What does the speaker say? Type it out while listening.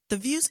The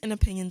views and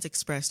opinions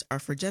expressed are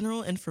for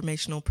general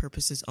informational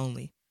purposes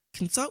only.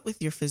 Consult with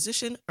your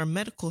physician or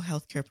medical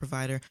healthcare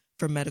provider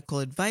for medical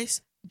advice,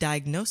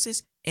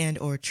 diagnosis,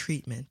 and/or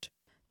treatment.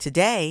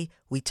 Today,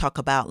 we talk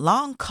about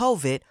long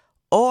COVID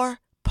or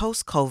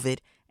post-COVID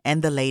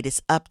and the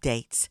latest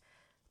updates.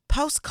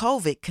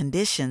 Post-COVID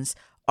conditions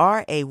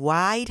are a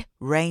wide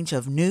range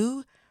of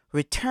new,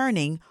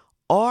 returning,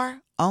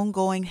 or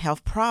ongoing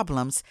health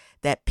problems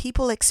that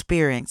people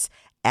experience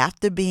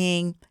after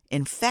being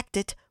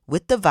infected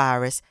with the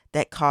virus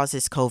that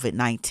causes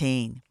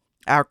COVID-19.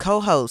 Our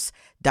co-host,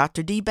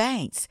 Dr. D.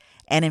 Banks,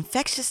 an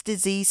infectious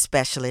disease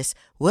specialist,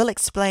 will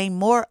explain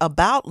more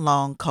about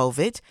long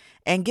COVID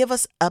and give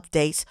us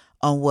updates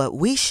on what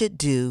we should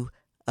do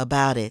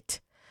about it.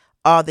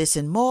 All this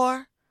and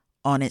more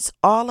on It's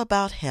All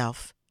About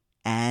Health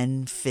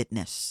and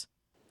Fitness.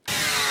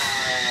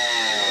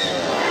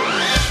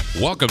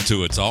 Welcome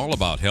to It's All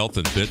About Health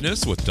and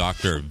Fitness with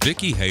Dr.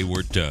 Vicki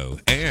Hayward Doe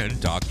and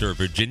Dr.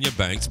 Virginia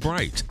Banks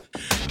Bright.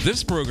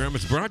 This program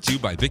is brought to you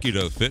by Vicki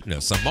Doe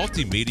Fitness, a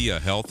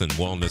multimedia health and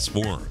wellness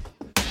forum.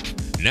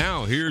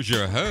 Now here's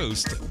your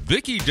host,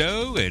 Vicki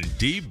Doe and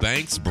D.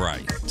 Banks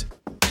Bright.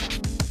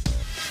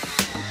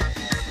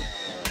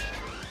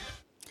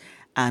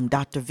 I'm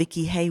Dr.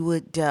 Vicki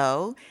Hayward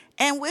Doe,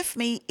 and with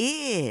me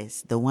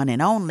is the one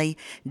and only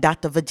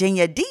Dr.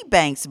 Virginia D.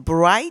 Banks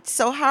Bright.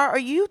 So how are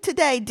you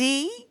today,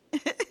 D?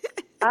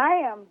 I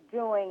am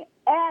doing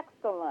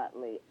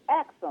excellently.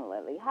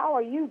 How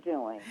are you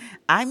doing?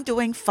 I'm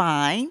doing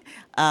fine.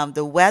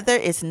 The weather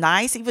is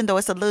nice, even though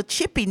it's a little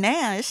chippy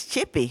now. It's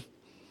chippy,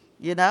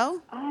 you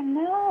know? I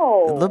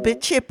know. A little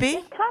bit chippy.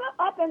 It's kind of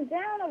up and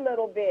down a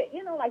little bit.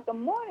 You know, like the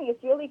morning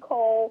it's really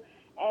cold,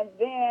 and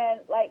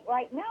then, like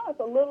right now, it's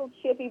a little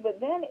chippy,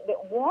 but then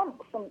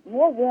some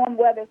more warm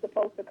weather is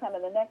supposed to come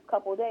in the next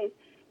couple of days.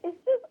 It's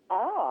just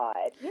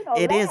odd. You know,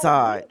 it is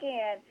odd.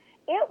 Weekend,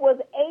 it was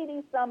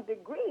 80-some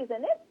degrees,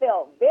 and it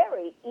felt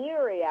very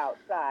eerie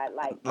outside,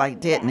 like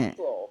didn't it?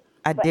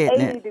 I for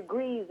didn't 80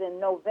 degrees in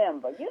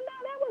November. You know,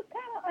 that was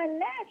kind of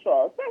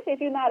unnatural, especially if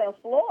you're not in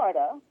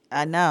Florida.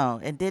 I know.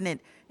 And then it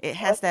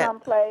has or that.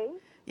 Someplace.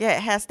 Yeah,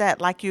 it has that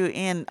like you're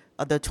in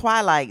the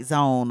Twilight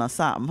Zone or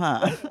something, huh?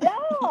 It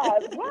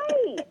does,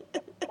 right.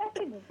 That's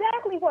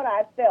exactly what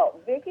I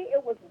felt, Vicki.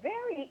 It was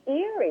very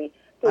eerie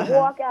to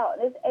walk out,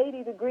 and it's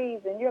 80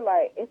 degrees, and you're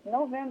like, it's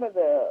November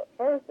the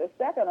 1st or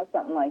 2nd or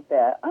something like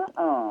that.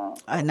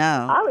 I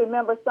know. I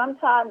remember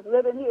sometimes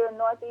living here in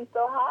Northeast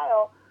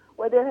Ohio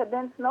where there had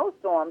been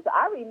snowstorms.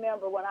 I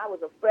remember when I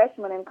was a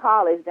freshman in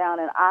college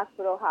down in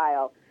Oxford,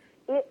 Ohio,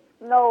 it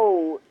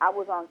snowed. I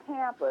was on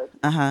campus.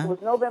 It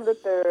was November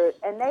 3rd,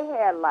 and they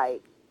had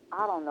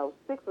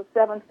 6 or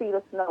 7 feet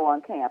of snow on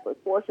campus.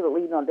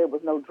 Fortunately, there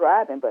was no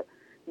driving, but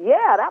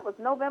yeah, that was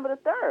November the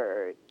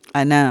 3rd.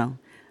 I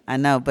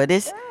know, but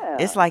it's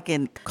like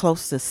in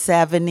close to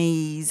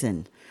 70s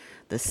and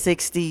the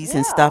 60s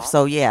and stuff.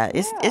 So yeah,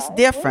 it's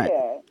different.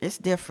 It's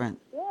different.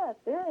 Yeah,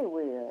 it's very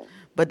weird.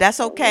 But that's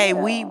okay.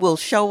 Yeah. We will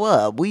show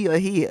up. We are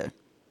here.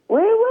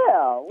 We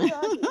will. We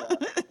are here.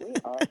 We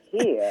are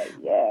here.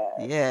 Yes.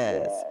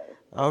 Yes.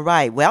 All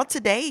right. Well,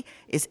 today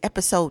is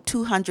episode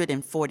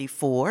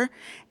 244,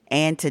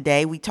 and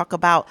today we talk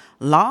about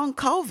long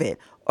COVID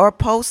or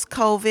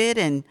post-COVID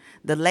and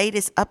the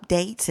latest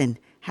updates and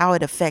how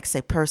it affects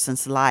a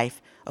person's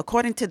life.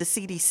 According to the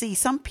CDC,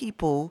 some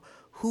people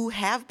who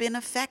have been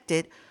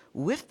affected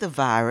with the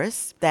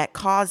virus that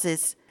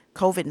causes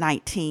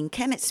COVID-19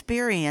 can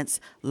experience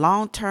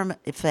long-term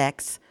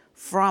effects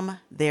from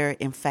their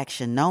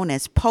infection, known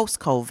as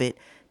post-COVID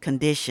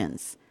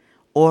conditions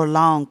or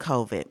long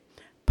COVID.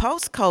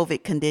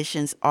 Post-COVID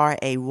conditions are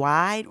a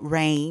wide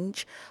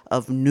range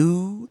of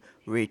new,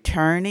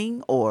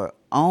 returning, or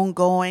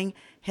ongoing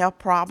health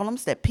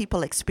problems that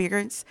people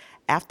experience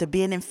after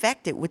being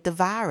infected with the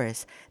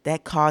virus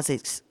that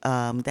causes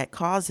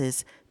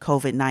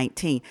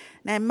COVID-19.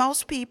 Now,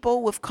 most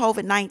people with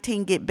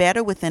COVID-19 get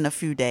better within a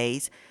few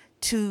days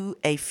to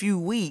a few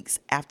weeks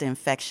after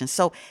infection.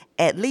 So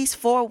at least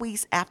 4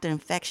 weeks after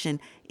infection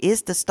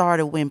is the start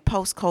of when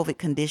post-COVID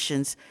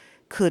conditions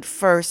could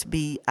first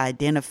be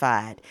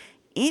identified.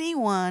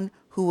 Anyone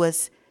who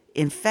was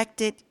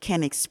infected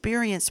can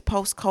experience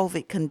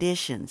post-COVID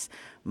conditions.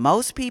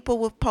 Most people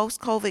with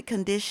post-COVID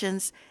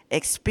conditions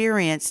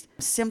experience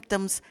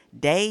symptoms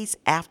days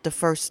after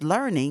first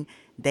learning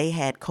they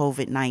had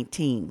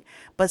COVID-19.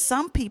 But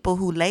some people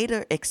who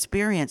later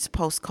experienced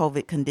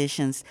post-COVID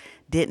conditions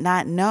did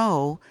not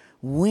know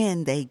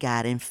when they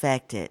got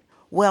infected.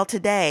 Well,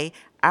 today,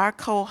 our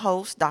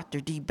co-host, Dr.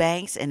 D.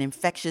 Banks, an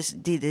infectious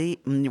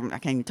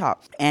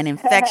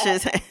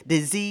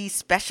disease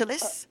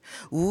specialist,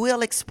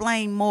 will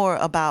explain more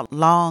about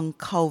long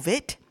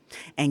COVID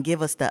and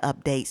give us the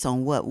updates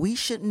on what we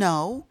should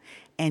know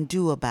and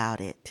do about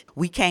it.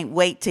 We can't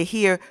wait to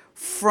hear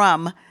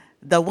from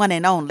the one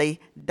and only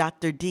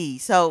Dr. D.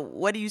 So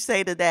what do you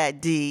say to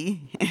that,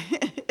 D?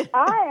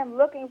 I am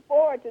looking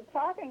forward to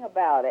talking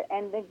about it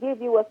and to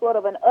give you a sort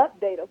of an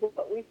update of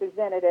what we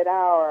presented at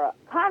our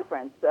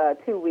conference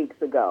 2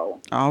 weeks ago.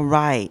 All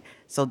right.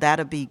 So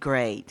that'll be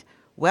great.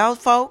 Well,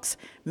 folks,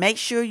 make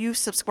sure you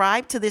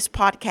subscribe to this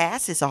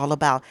podcast. It's all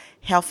about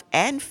health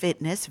and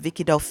fitness,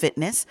 Vicky Doe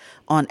Fitness,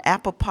 on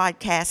Apple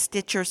Podcasts,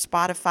 Stitcher,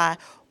 Spotify,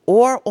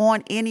 or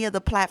on any of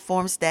the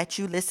platforms that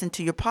you listen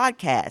to your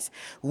podcast.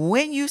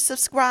 When you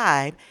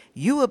subscribe,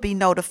 you will be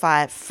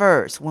notified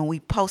first when we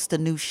post a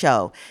new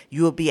show.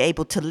 You will be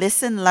able to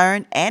listen,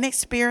 learn, and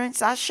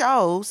experience our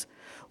shows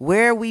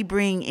where we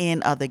bring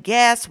in other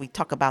guests. We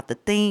talk about the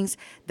things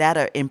that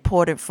are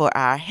important for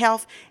our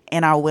health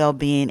and our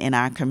well-being in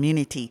our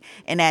community.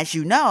 And as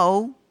you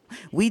know,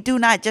 we do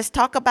not just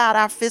talk about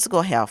our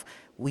physical health.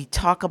 We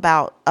talk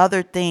about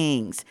other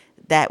things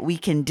that we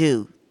can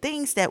do,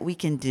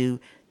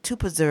 to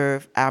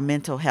preserve our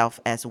mental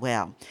health as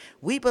well.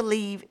 We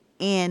believe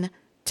in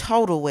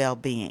total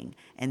well-being,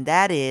 and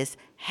that is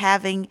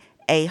having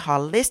a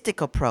holistic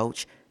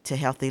approach to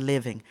healthy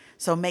living.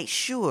 So make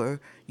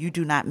sure you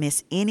do not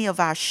miss any of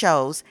our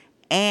shows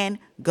and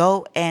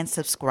go and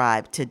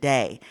subscribe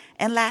today.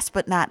 And last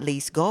but not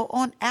least, go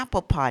on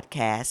Apple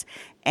Podcasts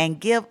and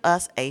give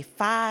us a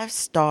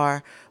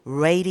 5-star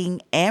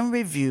rating and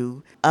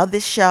review of the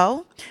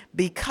show,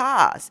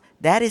 because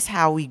that is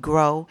how we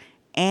grow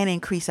and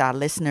increase our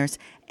listeners,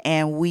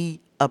 and we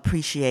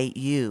appreciate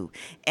you.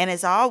 And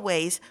as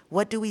always,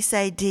 what do we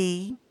say,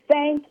 Dee?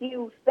 Thank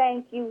you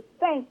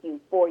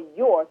for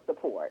your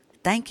support.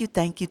 Thank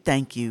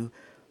you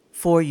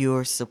for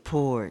your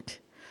support.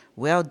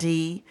 Well,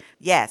 Dee,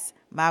 yes,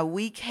 my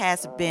week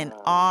has been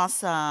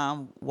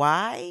awesome.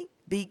 Why?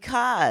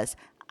 Because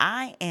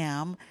I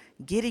am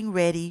getting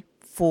ready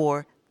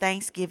for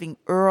Thanksgiving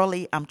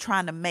early. I'm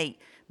trying to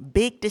make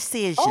big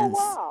decisions. Oh,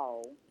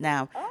 wow.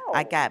 Now,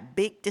 I got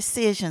big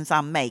decisions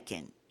I'm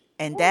making,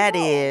 and that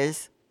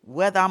is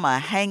whether I'm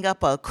going to hang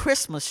up a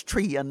Christmas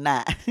tree or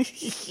not.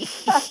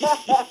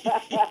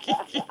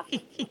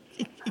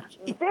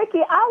 Vicki,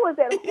 I was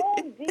at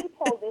Home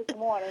Depot this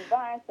morning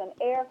buying some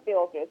air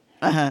filters.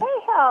 Uh-huh.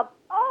 They have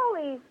all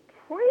these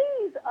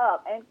trees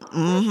up and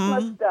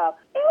Christmas stuff.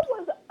 It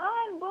was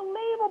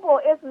unbelievable.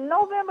 It's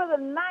November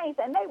the 9th,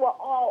 and they were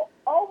all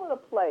over the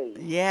place.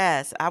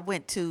 Yes,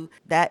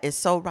 that is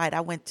so right.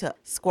 I went to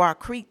Squaw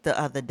Creek the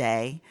other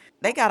day.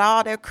 They got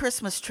all their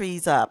Christmas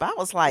trees up. I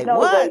was like, no,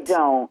 what? No, they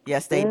don't.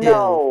 Yes, they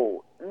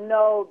do.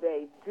 No,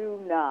 they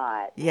do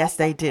not. Yes,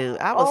 they do.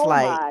 I was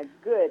like, my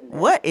goodness.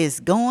 What is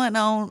going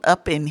on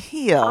up in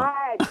here?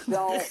 I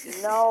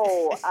don't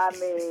know. I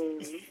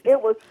mean, it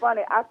was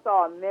funny. I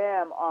saw a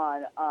meme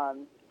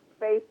on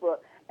Facebook,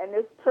 and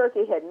this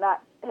turkey had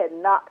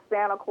knocked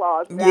Santa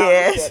Claus down.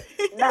 Yes.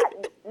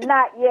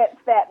 Not yet,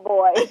 fat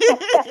boy.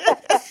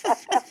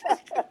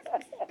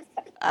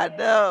 I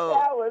know.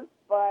 That was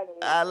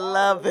funny. I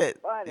love it.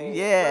 Funny.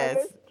 Yes.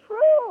 But it's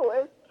true.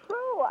 It's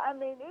true. I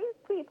mean, these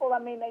people,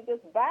 they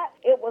just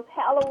it was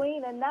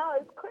Halloween, and now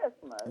it's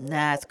Christmas.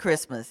 Nah, it's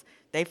Christmas.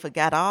 They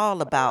forgot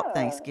all about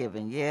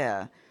Thanksgiving.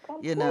 Yeah.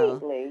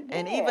 Completely.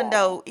 And even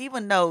though,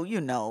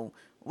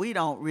 we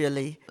don't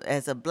really,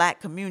 as a black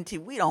community,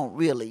 we don't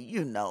really,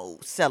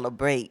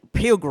 celebrate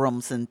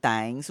pilgrims and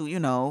things,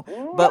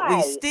 but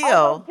we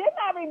still. Didn't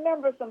I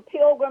remember some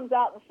pilgrims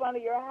out in front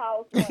of your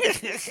house?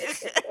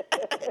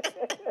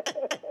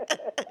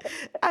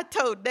 I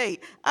told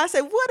Nate, I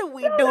said, what are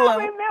we doing? I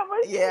remember.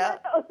 Yeah.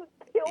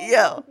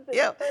 Yeah.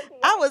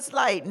 I was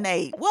like,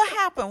 Nate, what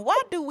happened?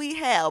 Why do we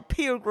have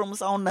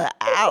pilgrims on the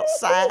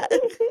outside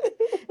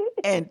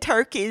and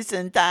turkeys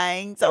and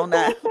things on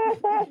the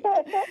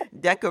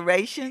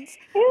decorations?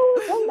 It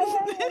was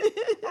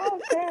hilarious. I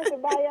was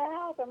passing by your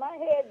house and my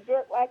head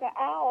jerked like an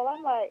owl.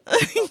 I'm like,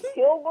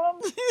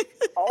 pilgrims?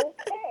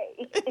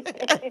 Okay.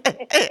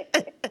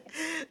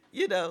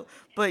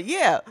 But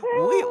yeah,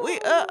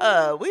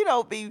 we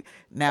don't be.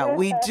 Now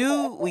we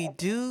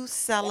do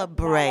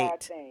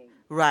celebrate.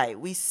 Right.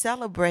 We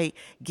celebrate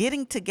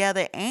getting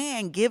together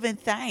and giving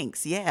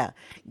thanks. Yeah.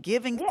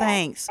 Giving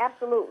thanks.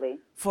 Absolutely.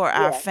 For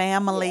our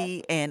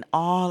family and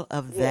all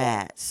of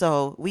that.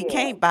 So we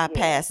can't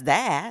bypass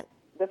that.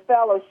 The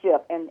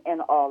fellowship and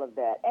all of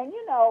that. And,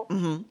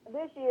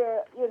 this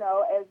year,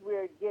 as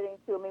we're getting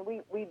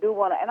to, we do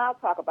want to, and I'll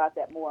talk about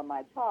that more in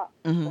my talk.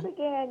 But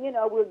again,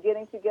 we're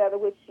getting together,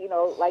 which,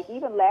 like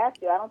even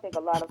last year, I don't think a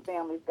lot of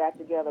families got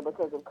together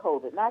because of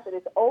COVID. Not that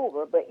it's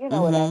over, but you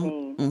know what I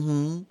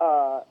mean.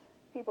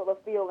 People are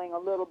feeling a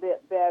little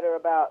bit better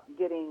about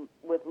getting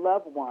with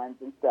loved ones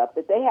and stuff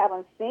that they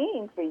haven't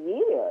seen for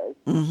years,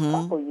 a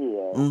couple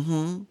years.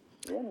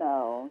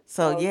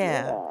 So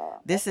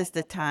this is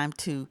the time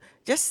to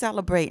just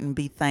celebrate and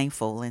be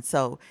thankful. And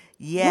so,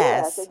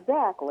 yes,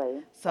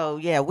 exactly. So,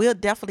 we'll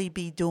definitely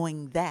be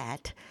doing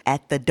that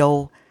at the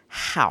Doe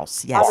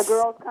house. Yes. Are the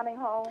girls coming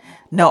home?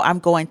 No, I'm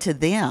going to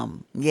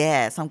them.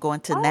 Yes, I'm going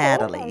to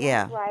Natalie. Okay,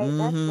 yeah.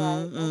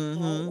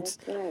 That's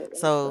right.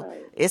 So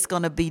it's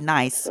going to be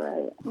nice. That's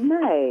right.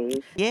 Nice.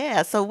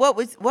 Yeah. So what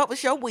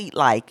was your week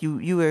like?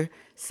 You were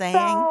saying?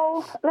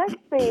 So let's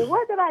see.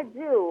 What did I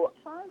do?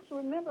 I'm trying to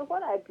remember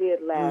what I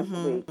did last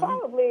week.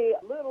 Probably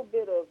a little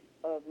bit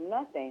of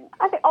nothing.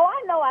 I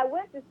know. I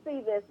went to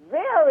see this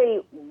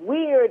very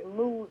weird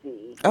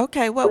movie.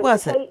 Okay, what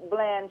was it? Kate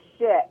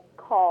Blanchett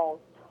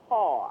called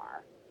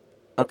Tar.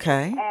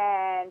 Okay.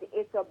 And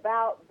it's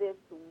about this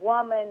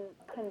woman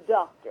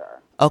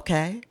conductor.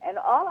 Okay. And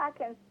all I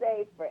can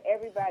say for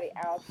everybody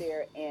out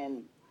there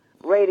in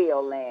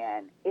Radio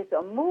Land, it's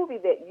a movie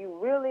that you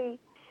really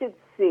should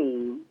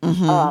see,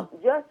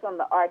 just from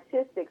the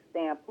artistic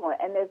standpoint.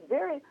 And there's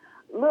very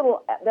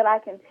little that I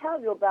can tell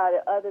you about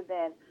it other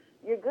than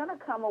you're going to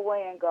come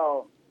away and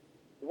go,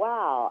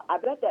 wow, I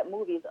bet that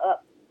movie's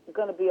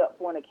going to be up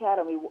for an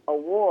Academy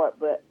Award,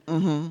 but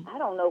I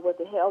don't know what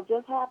the hell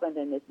just happened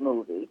in this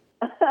movie.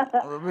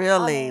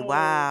 Really? I mean,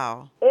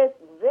 Wow. It's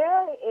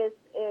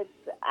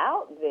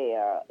out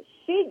there.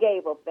 She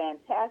gave a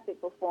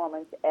fantastic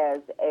performance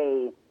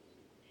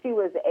she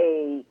was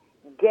a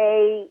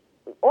gay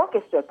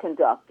orchestra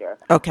conductor.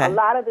 Okay. A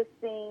lot of the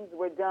scenes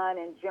were done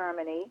in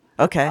Germany.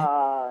 Okay.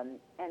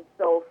 And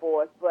so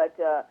forth. But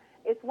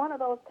it's one of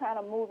those kind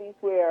of movies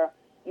where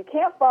you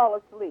can't fall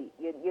asleep.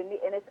 You need,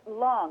 and it's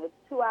long. It's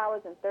 2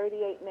 hours and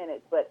 38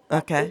 minutes. But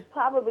Okay. it's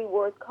probably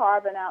worth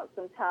carving out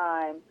some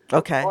time.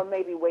 Okay. Or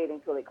maybe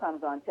waiting till it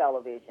comes on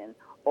television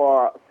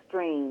or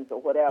streams or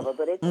whatever.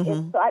 But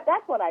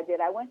that's what I did.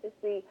 I went to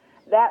see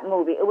that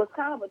movie. It was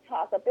kind of a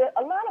toss-up. There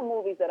are a lot of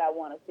movies that I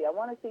want to see. I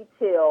want to see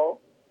Till.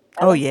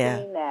 I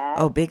haven't seen that.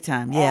 Oh, big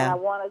time. And Yeah. I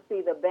want to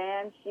see the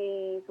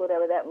Banshees,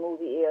 whatever that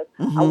movie is.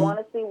 I want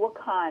to see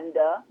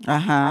Wakanda.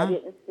 I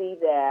didn't see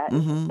that.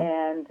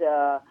 And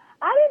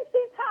I didn't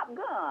see Top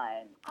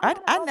Gun.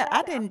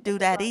 I didn't do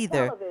that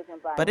either.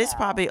 But it's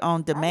probably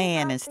on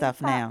demand and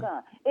stuff now.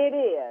 Gun. It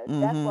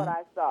is. That's what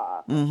I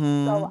saw.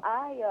 So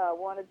I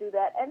want to do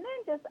that. And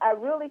then I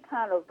really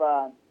kind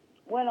of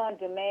went on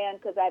demand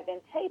because I've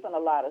been taping a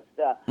lot of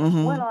stuff.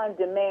 Went on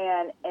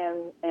demand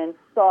and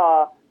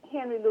saw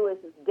Henry Louis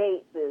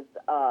Gates'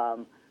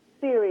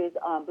 series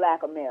on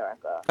Black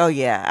America. Oh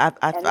yeah,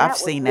 I've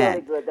seen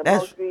that. Really good. The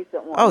most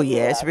recent one. Oh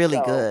yeah, it's really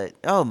good.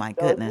 Oh my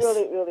goodness. It's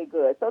really, really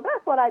good. So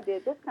that's what I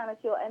did. Just kind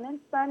of chill. And then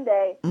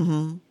Sunday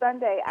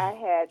I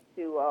had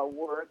to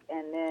work,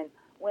 and then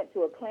went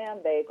to a clam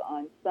bake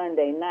on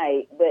Sunday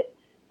night. But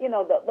you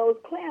know, those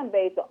clam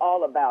bakes are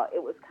all about.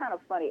 It was kind of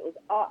funny. It was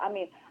all. I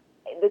mean,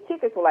 the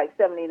tickets were like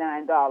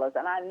 $79,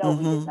 and I know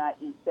we did not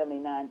eat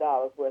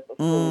 $79 worth of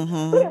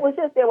food. But it was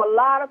just, there were a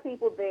lot of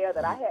people there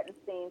that I hadn't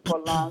seen for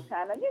a long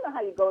time. And you know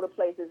how you go to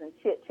places and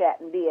chit chat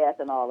and BS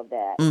and all of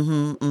that.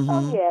 So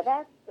yeah,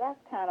 that's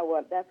kind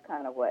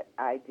of what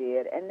I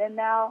did. And then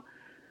now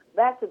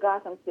back to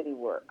Gotham City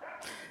work.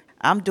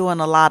 I'm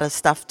doing a lot of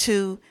stuff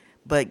too,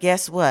 but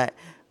guess what?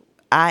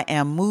 I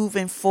am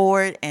moving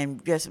forward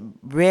and just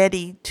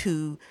ready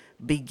to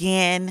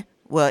begin.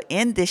 Well,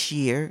 end this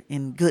year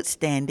in good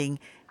standing,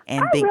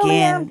 and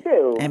begin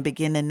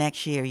the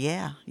next year.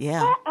 Yeah.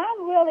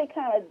 I'm really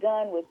kind of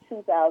done with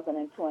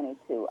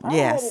 2022. I'm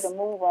ready to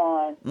move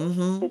on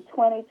to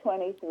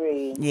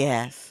 2023.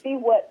 Yes. See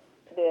what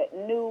the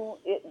new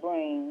it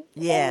brings.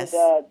 Yes.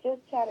 And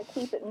just try to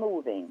keep it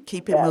moving.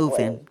 Keep it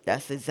moving. Way.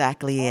 That's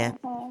exactly it.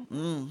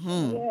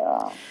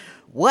 Yeah.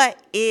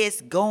 What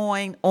is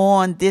going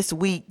on this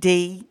week,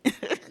 Dee?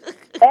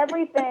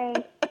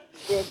 Everything.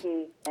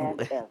 Vicky, and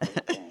everything.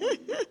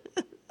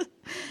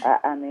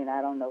 I mean,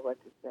 I don't know what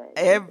to say.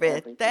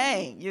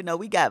 Everything. You know,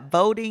 we got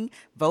voting.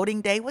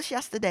 Voting day was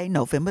yesterday,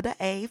 November the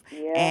 8th.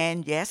 Yeah.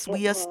 And yes,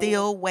 we are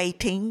still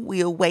waiting.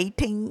 We are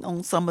waiting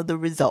on some of the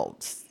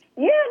results.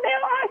 Yeah,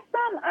 there are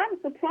some. I'm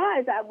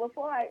surprised.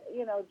 Before I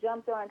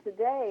jumped on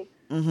today,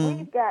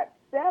 we've got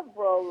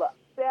several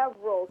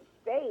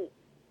states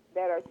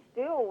that are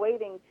still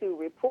waiting to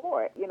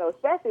report,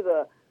 especially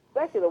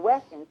the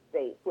western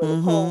states where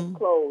the polls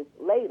close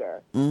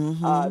later.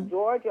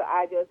 Georgia,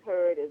 I just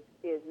heard,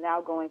 is now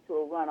going to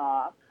a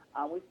runoff.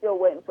 We're still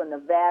waiting for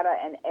Nevada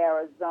and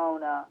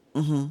Arizona,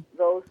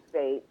 those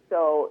states.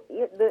 So,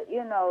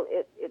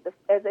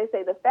 as they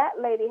say, the fat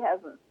lady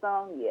hasn't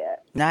sung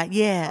yet. Not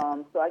yet.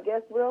 So I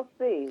guess we'll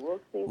see.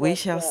 We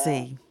shall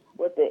see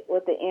what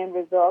the end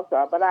results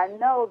are. But I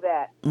know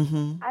that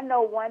I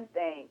know one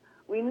thing.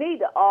 We need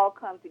to all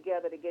come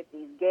together to get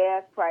these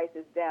gas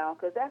prices down,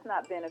 because that's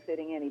not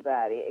benefiting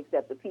anybody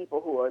except the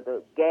people who are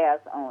the gas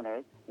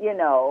owners,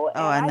 And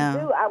I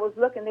know. I was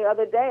looking the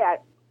other day. I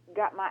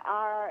got my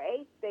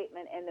IRA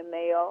statement in the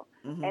mail,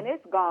 and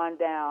it's gone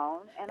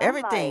down. And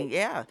everything,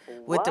 I'm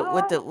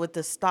like, with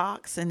the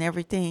stocks and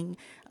everything,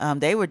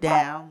 they were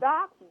down.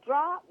 Stocks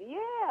dropped,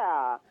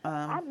 yeah.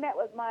 I met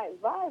with my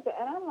advisor,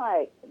 and I'm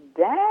like,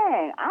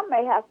 dang, I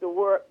may have to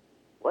work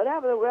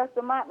whatever the rest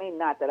of not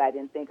that I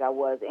didn't think I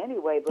was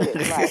anyway, but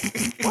it's like,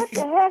 what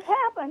the heck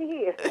happened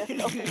here?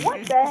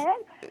 What the heck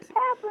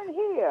happened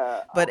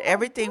here? But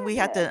everything we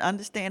have to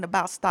understand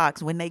about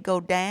stocks, when they go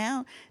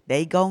down,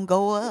 they gonna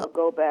go up.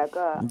 They'll go back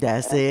up.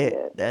 That's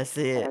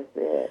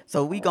it.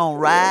 So we gonna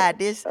ride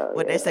this,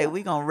 they say,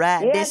 we gonna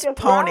ride this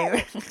pony.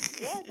 Ride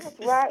just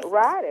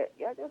ride it.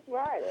 Yeah, just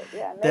ride it.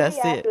 Yeah, maybe that's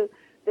after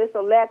this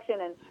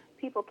election and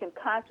people can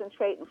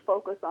concentrate and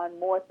focus on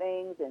more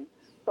things and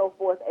so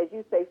forth, as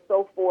you say,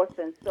 so forth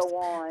and so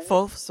on.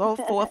 So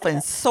forth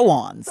and so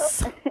on.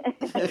 So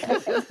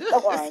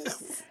on.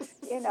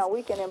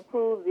 we can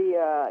improve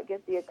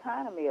get the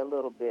economy a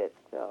little bit,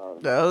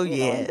 Oh,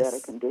 in better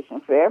yes.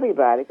 condition for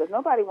everybody, because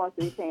nobody wants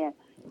to be paying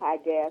high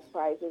gas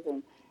prices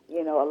and,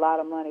 a lot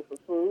of money for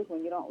food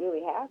when you don't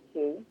really have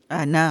to.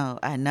 I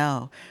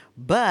know.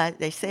 But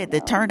they You said the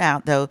know.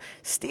 turnout, though,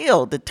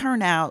 still the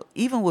turnout,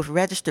 even with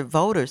registered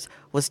voters,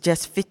 was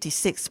just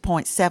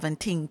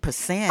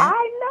 56.17%. I know.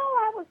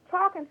 I was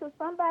talking to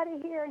somebody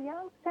here in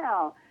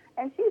Youngstown,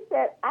 and she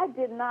said, I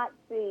did not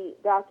see,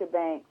 Dr.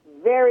 Banks,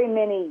 very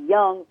many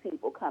young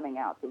people coming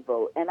out to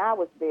vote, and I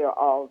was there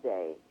all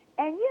day.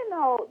 And,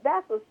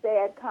 that's a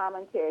sad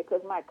commentary,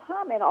 because my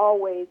comment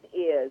always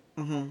is,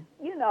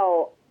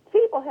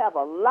 people have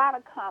a lot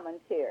of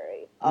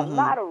commentary, a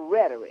lot of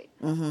rhetoric.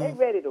 They're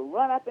ready to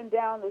run up and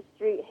down the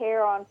street,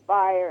 hair on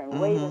fire, and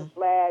waving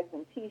flags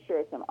and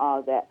T-shirts and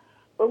all that.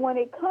 But when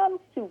it comes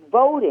to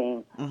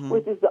voting,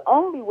 which is the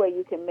only way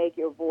you can make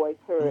your voice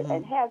heard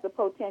and has the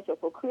potential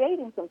for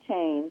creating some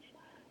change,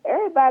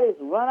 everybody's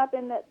run up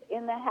in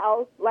the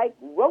house like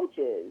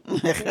roaches,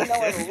 and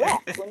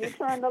rats when you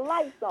turn the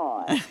lights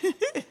on.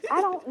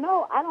 I don't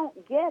know. I don't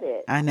get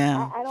it. I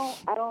know.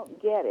 I don't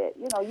get it.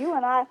 You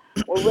and I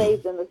were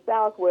raised in the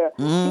South where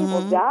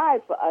people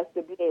died for us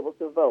to be able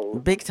to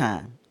vote. Big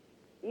time.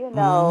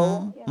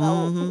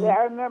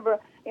 I remember,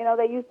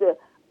 they used to,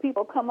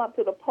 people come up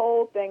to the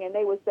poll thing and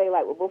they would say,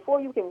 like, well,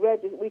 before we can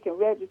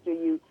register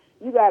you,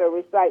 you got to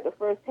recite the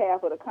first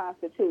half of the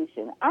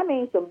Constitution. I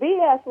mean, some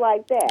BS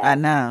like that. I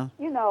know.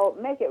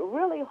 Make it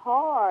really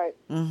hard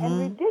and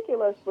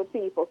ridiculous for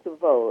people to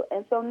vote.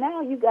 And so now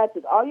all you got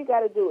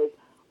to do is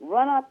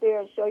run out there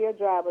and show your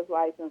driver's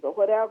license or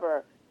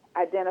whatever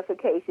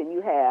identification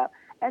you have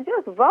and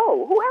just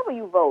vote, whoever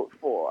you vote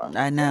for.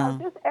 I know.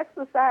 Just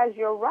exercise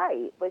your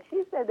right. But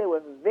she said there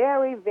was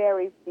very,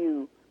 very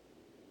few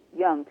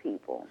young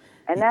people,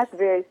 and that's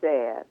very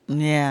sad.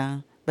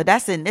 Yeah. But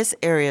that's in this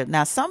area.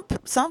 Now, some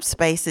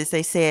spaces,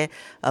 they said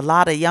a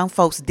lot of young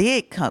folks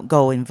did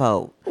go and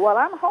vote. Well,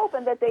 I'm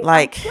hoping that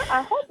I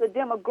hope the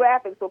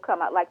demographics will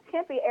come out. Like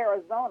Tempe,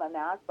 Arizona,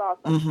 now I saw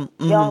some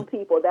young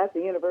people. That's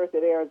the University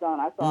of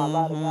Arizona. I saw a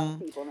lot of young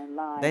people in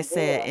line. They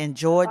said in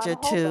Georgia,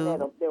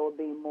 too. There will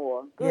be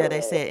more. Good. Yeah,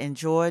 they said in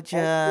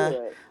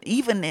Georgia.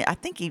 Even, I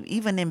think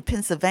even in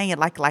Pennsylvania,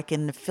 like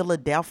in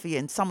Philadelphia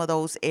and some of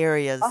those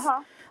areas.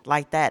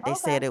 Like that, they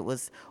said it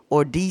was,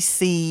 or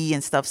DC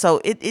and stuff.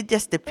 So it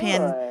just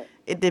depends.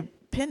 It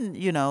depends,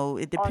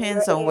 it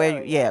depends on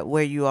where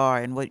you are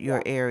and what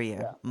your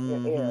area.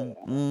 Your area.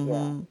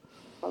 Well,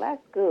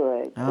 that's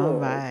good. All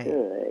right.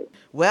 Good.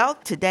 Well,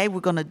 today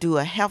we're going to do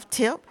a health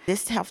tip.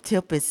 This health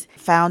tip is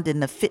found in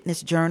the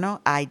Fitness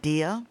Journal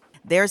Idea.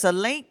 There's a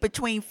link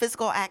between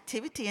physical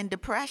activity and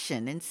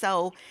depression, and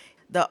so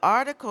the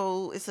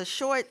article is a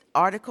short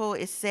article.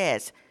 It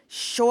says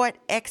short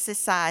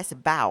exercise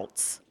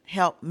bouts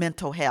help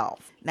mental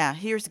health. Now,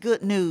 here's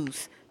good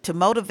news to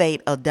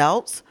motivate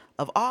adults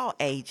of all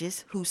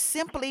ages who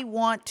simply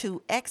want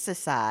to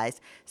exercise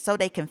so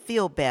they can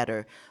feel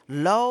better.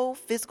 Low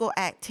physical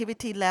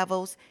activity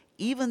levels,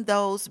 even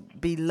those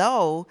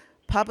below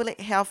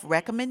public health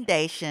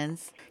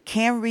recommendations,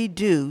 can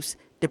reduce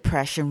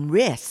depression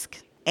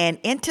risk. An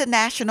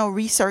international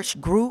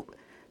research group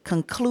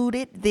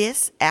concluded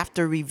this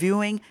after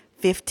reviewing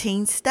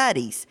 15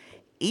 studies,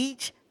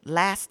 each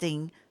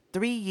lasting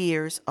 3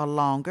 years or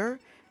longer,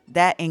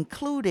 that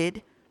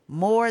included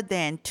more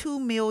than 2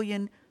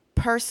 million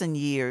person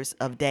years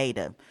of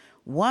data.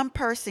 1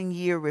 person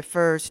year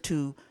refers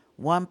to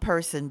 1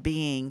 person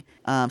being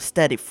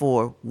studied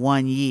for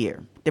 1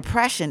 year.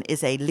 Depression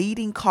is a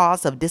leading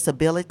cause of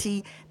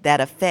disability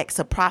that affects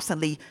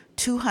approximately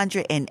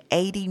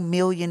 280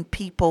 million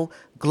people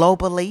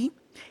globally,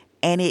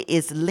 and it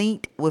is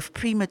linked with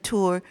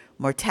premature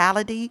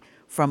mortality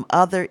from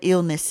other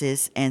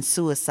illnesses and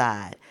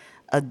suicide.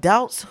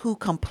 Adults who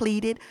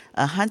completed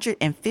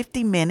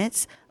 150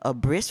 minutes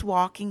of brisk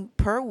walking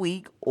per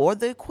week or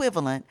the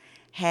equivalent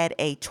had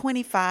a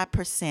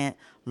 25%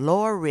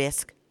 lower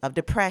risk of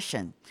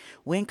depression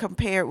when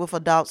compared with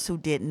adults who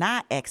did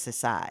not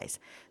exercise.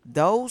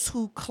 Those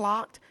who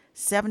clocked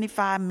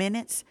 75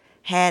 minutes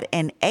had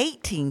an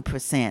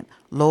 18%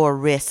 lower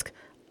risk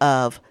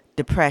of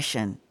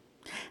depression.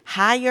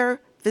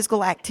 Higher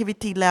physical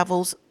activity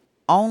levels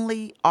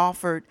only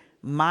offered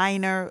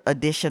minor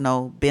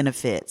additional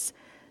benefits.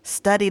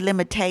 Study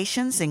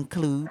limitations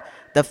include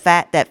the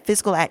fact that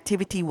physical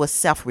activity was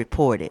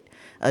self-reported.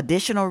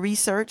 Additional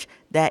research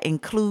that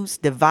includes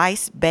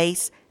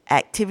device-based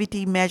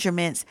activity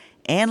measurements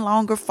and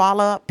longer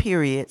follow-up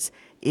periods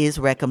is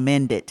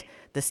recommended.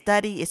 The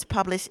study is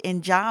published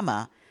in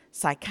JAMA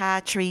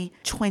Psychiatry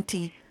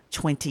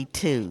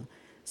 2022.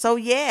 So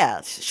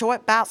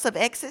short bouts of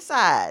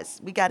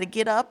exercise. We got to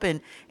get up and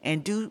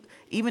do,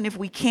 even if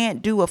we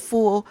can't do a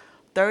full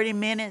 30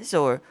 minutes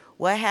or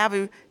what have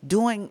you,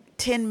 doing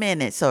 10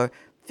 minutes or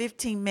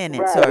 15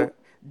 minutes or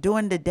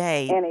during the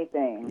day.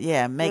 Anything.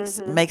 Yeah,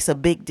 makes a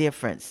big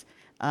difference.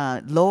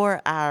 Lower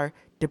our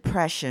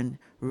depression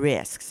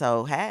risk.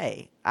 So,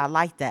 hey, I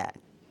like that.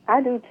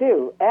 I do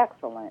too.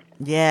 Excellent.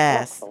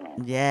 Yes.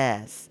 Excellent.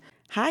 Yes.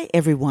 Hi,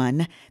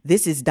 everyone.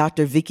 This is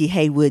Dr. Vicki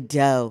Haywood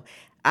Doe.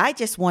 I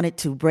just wanted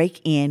to break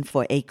in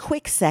for a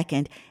quick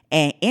second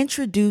and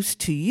introduce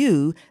to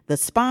you the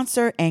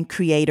sponsor and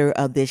creator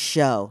of this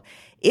show.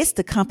 It's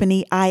the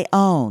company I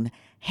own,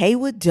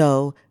 Haywood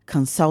Doe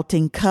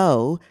Consulting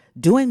Co.,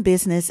 doing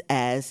business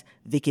as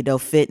Vicki Doe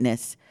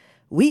Fitness.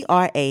 We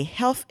are a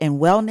health and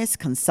wellness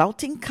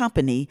consulting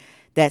company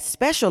that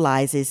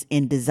specializes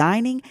in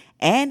designing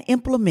and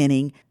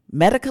implementing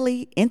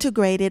medically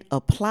integrated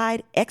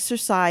applied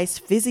exercise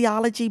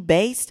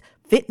physiology-based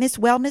fitness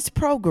wellness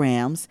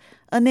programs,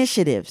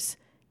 initiatives,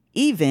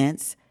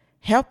 events,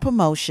 health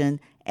promotion,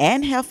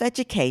 and health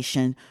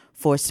education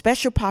for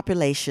special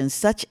populations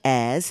such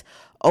as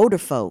older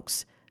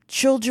folks,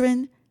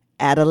 children,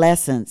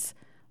 adolescents,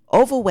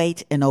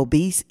 overweight and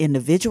obese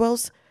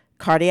individuals,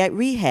 cardiac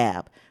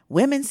rehab,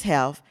 women's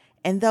health,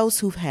 and those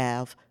who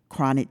have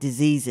chronic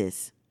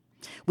diseases.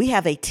 We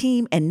have a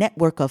team and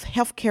network of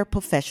healthcare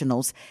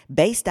professionals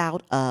based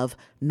out of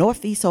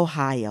Northeast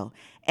Ohio,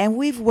 and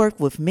we've worked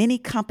with many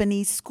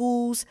companies,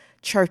 schools,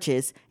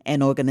 churches,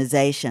 and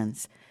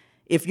organizations.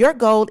 If your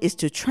goal is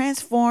to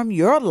transform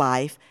your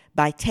life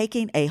by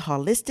taking a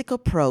holistic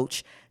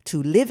approach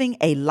to living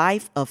a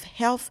life of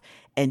health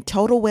and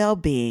total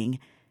well-being,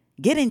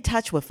 get in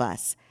touch with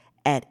us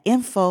at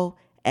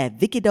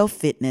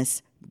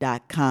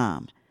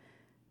info@VickiDoeFitness.com.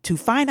 To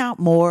find out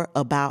more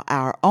about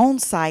our own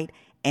site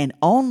and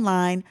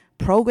online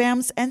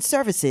programs and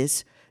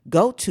services,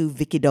 go to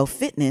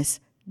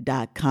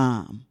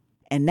VickiDoeFitness.com.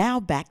 And now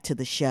back to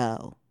the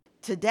show.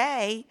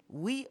 Today,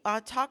 we're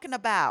talking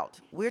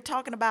about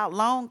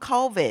long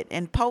COVID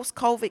and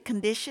post-COVID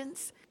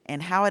conditions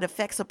and how it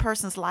affects a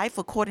person's life.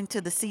 According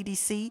to the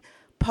CDC,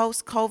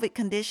 post-COVID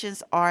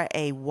conditions are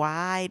a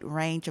wide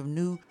range of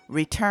new,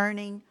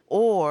 returning,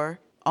 or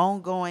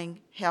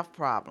ongoing health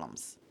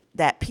problems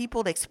that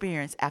people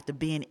experience after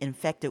being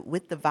infected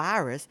with the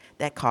virus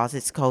that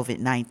causes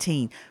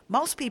COVID-19.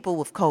 Most people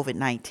with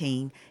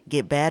COVID-19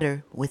 get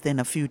better within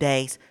a few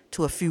days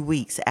to a few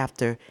weeks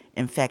after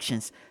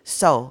infections.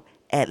 So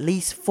at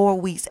least 4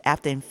 weeks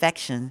after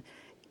infection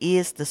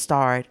is the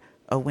start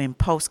of when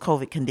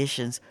post-COVID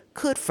conditions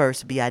could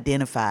first be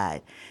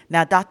identified.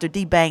 Now, Dr.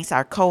 D. Banks,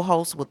 our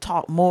co-host, will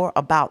talk more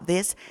about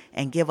this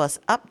and give us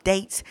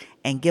updates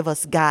and give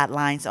us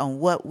guidelines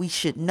on what we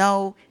should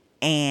know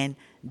and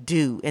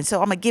do. And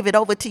so I'm going to give it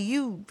over to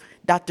you,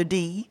 Dr.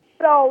 D.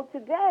 So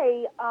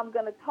today I'm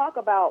going to talk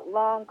about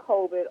long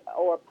COVID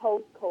or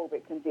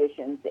post-COVID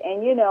conditions.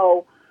 And,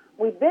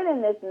 we've been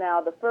in this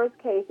now. The first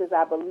cases,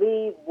 I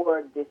believe,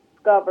 were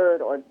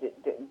discovered or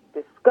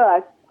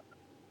discussed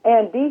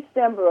in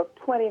December of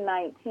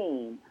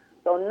 2019.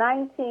 So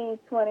 19,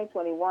 20,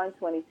 21,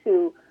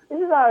 22. This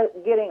is our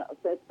getting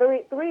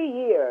 3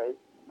 years,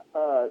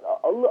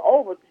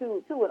 over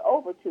 2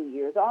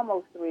 years,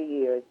 almost 3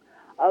 years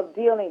of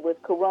dealing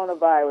with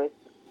coronavirus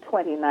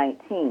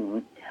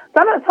 2019. So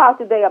I'm going to talk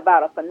today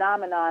about a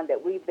phenomenon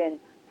that we've been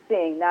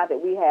seeing now that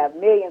we have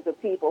millions of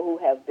people who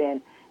have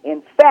been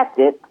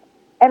infected,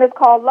 and it's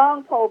called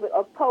long COVID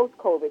or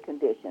post-COVID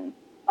conditions.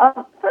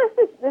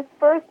 This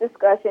first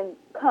discussion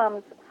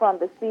comes from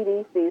the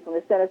CDC, from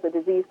the Centers for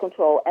Disease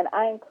Control, and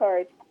I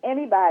encourage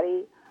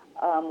anybody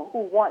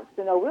who wants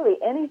to know really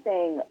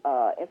anything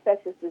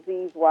infectious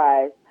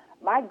disease-wise.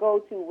 My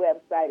go-to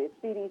website is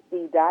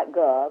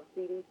cdc.gov,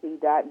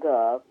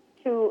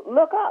 to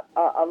look up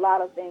a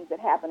lot of things that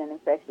happen in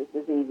infectious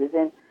diseases.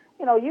 And,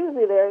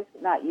 usually their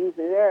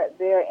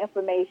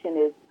information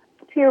is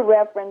peer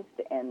referenced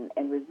and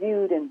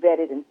reviewed and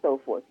vetted and so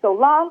forth. So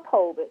long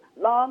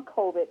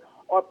COVID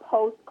or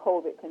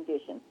post-COVID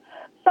conditions.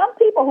 Some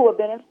people who have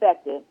been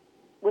infected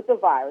with the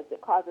virus that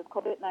causes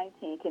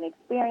COVID-19 can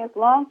experience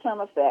long-term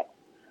effects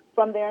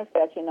from their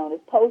infection known as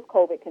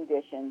post-COVID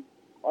conditions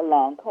or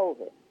long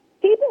COVID.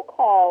 People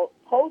call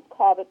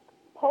post-COVID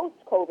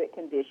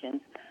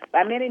conditions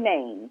by many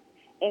names,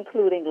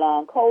 including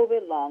long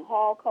COVID, long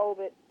haul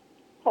COVID,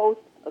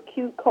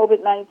 post-acute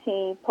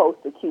COVID-19,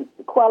 post-acute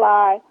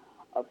sequelae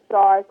of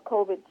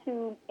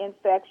SARS-CoV-2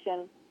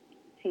 infection,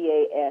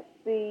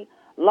 TASC,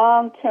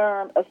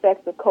 long-term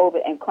effects of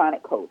COVID, and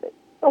chronic COVID.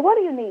 So what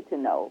do you need to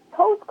know?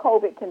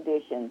 Post-COVID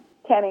conditions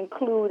can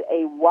include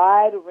a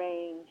wide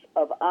range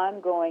of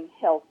ongoing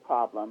health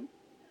problems.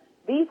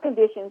 These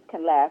conditions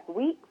can last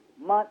weeks,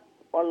 months,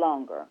 or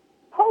longer.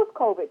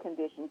 Post-COVID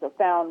conditions are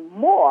found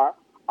more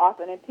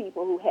often in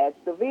people who had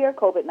severe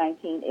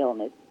COVID-19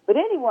 illness, but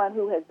anyone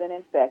who has been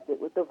infected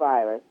with the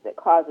virus that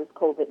causes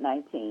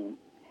COVID-19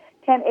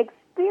 can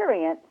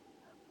experience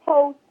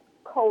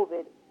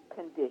post-COVID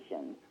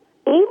conditions.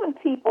 Even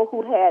people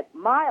who had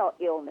mild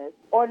illness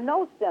or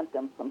no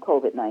symptoms from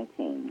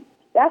COVID-19.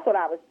 That's what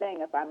I was saying,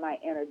 if I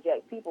might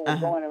interject. People were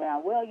going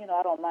around,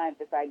 I don't mind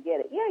if I get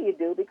it. Yeah, you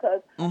do,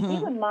 because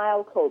even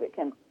mild COVID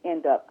can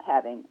end up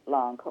having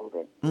long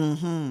COVID.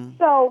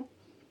 So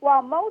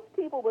while most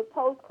people with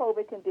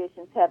post-COVID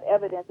conditions have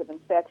evidence of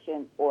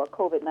infection or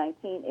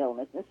COVID-19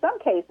 illness, in some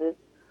cases,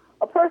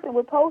 a person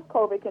with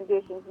post-COVID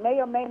conditions may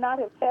or may not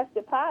have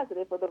tested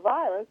positive for the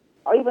virus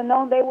or even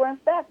known they were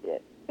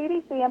infected.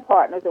 CDC and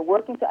partners are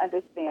working to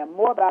understand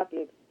more about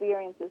the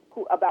experiences,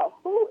 who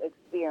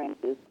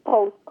experiences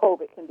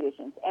post-COVID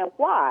conditions and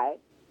why,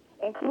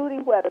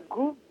 including whether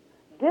groups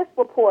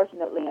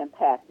disproportionately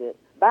impacted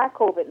by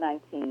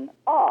COVID-19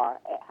 are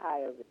at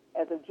higher risk.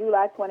 As of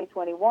July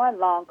 2021,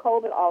 long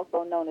COVID,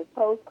 also known as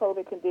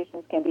post-COVID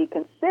conditions, can be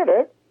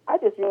considered, I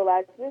just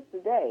realized this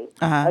today,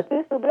 a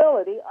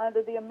disability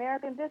under the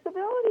American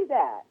Disabilities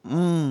Act.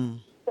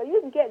 So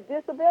you can get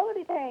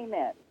disability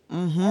payments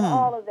and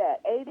all of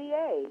that,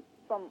 ADA,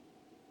 from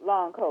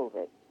long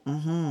COVID.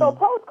 So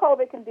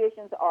post-COVID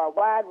conditions are a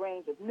wide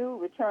range of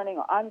new, returning,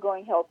 or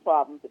ongoing health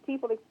problems that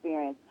people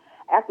experience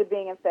after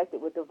being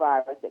infected with the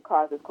virus that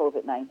causes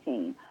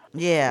COVID-19.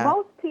 Yeah.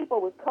 Most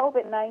people with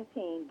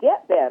COVID-19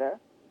 get better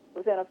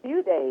within a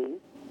few days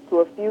to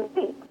a few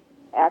weeks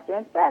after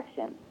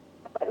infection.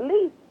 At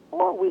least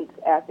 4 weeks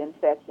after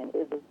infection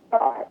is the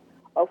start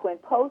of when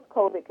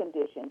post-COVID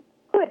conditions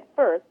could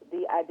first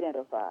be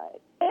identified.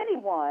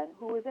 Anyone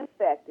who is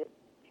infected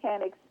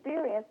can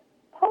experience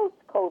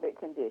post-COVID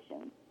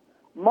conditions.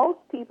 Most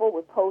people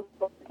with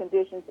post-COVID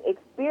conditions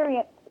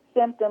experience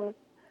symptoms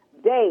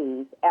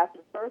days after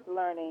first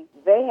learning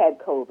they had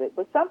COVID,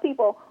 but some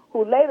people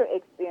who later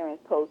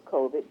experienced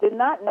post-COVID did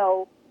not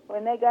know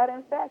when they got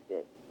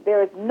infected.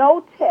 There is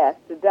no test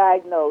to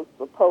diagnose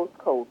for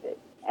post-COVID,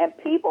 and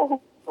people who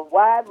have a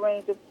wide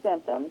range of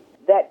symptoms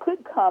that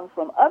could come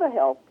from other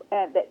health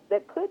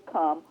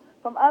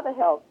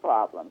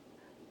problems.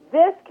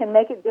 This can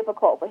make it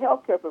difficult for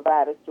healthcare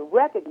providers to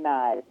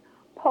recognize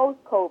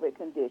post-COVID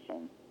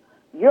conditions.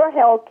 Your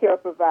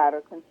healthcare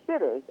provider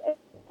considers a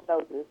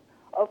diagnosis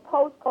of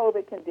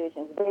post-COVID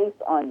conditions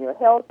based on your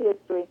health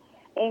history,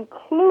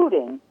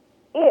 including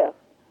if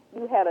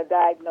you had a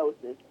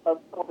diagnosis of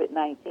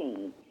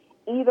COVID-19,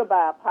 either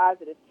by a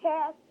positive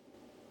test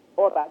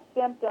or by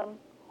symptoms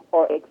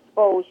or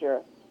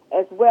exposure,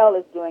 as well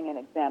as doing an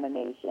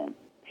examination.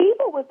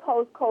 People with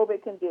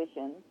post-COVID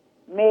conditions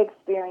may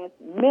experience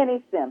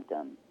many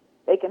symptoms.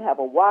 They can have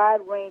a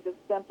wide range of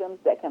symptoms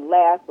that can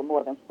last for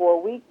more than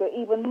 4 weeks or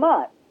even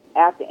months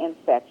after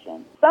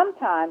infection.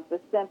 Sometimes the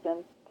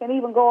symptoms can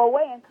even go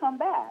away and come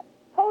back.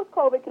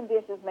 Post-COVID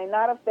conditions may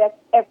not affect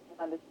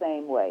everyone the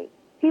same way.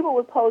 People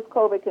with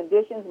post-COVID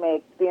conditions may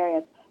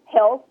experience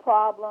health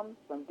problems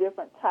from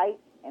different types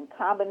and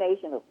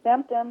combination of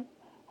symptoms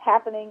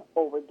happening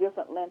over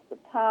different lengths of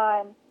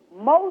time.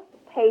 Most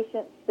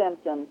patient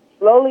symptoms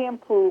slowly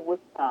improve with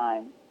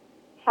time.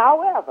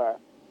 However,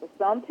 for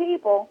some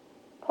people,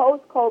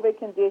 post-COVID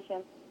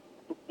conditions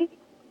weeks,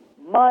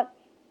 months,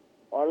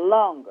 or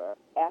longer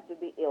after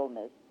the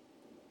illness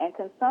and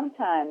can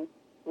sometimes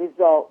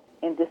result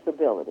in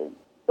disability.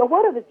 So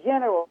what are the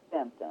general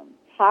symptoms?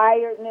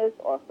 Tiredness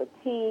or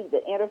fatigue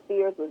that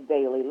interferes with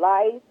daily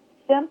life,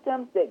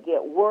 symptoms that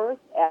get worse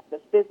after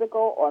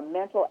physical or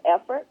mental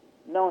effort,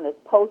 known as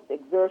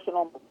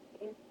post-exertional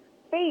malaise,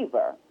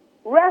 fever,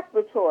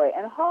 respiratory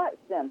and heart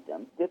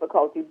symptoms,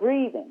 difficulty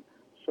breathing,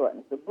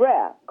 shortness of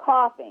breath,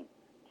 coughing,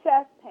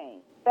 chest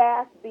pain,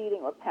 fast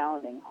beating or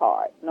pounding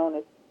heart, known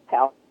as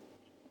palpitation.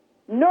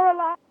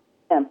 Neurological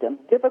symptoms,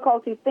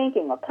 difficulty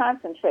thinking or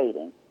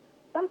concentrating,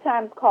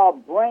 sometimes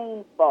called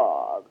brain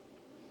fog,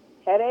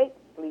 headache,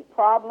 sleep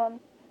problems,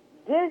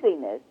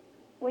 dizziness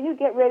when you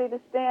get ready to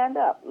stand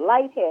up,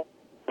 lightheadedness,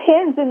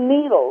 pins and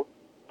needles,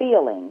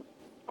 feelings,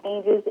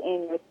 changes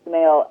in your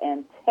smell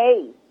and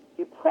taste,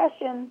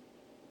 depression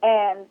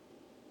and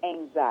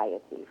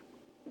anxiety,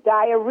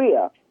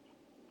 diarrhea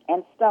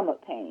and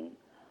stomach pain.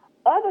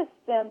 Other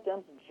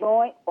symptoms,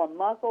 joint or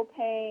muscle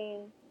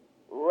pain,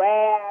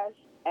 rash,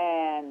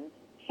 and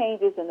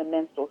changes in the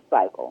menstrual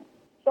cycle.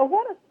 So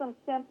what are some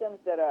symptoms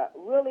that are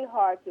really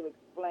hard to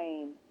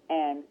explain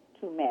and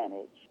to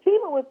manage?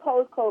 People with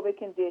post-COVID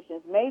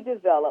conditions may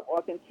develop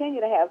or continue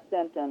to have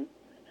symptoms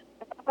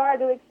that are hard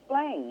to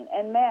explain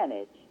and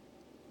manage.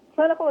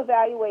 Clinical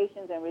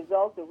evaluations and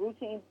results of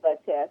routine blood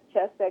tests,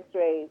 chest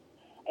x-rays,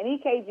 and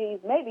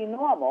EKGs may be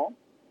normal.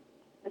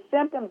 The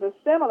symptoms are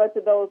similar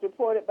to those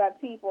reported by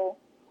people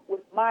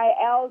with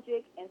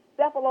myalgic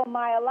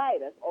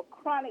encephalomyelitis or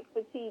chronic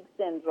fatigue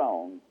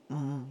syndrome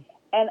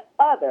and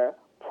other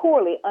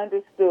poorly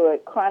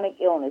understood chronic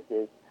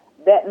illnesses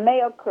that may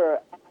occur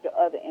after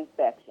other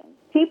infections.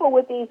 People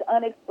with these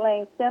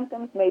unexplained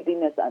symptoms may be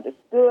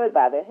misunderstood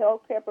by their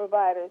healthcare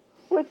providers,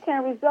 which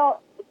can result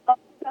in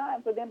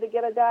time for them to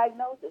get a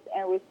diagnosis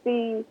and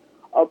receive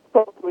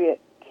appropriate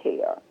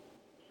care.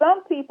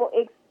 Some people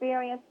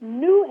experience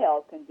new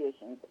health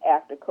conditions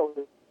after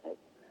COVID.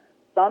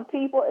 Some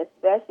people,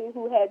 especially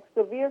who had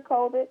severe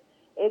COVID,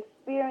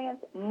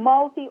 experience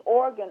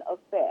multi-organ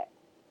effects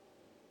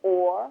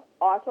or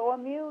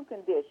autoimmune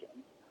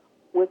conditions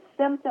with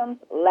symptoms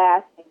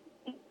lasting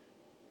weeks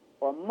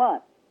or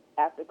months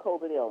after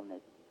COVID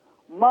illness.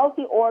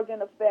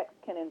 Multi-organ effects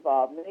can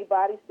involve many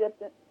body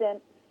systems,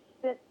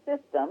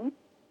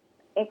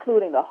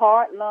 including the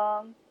heart,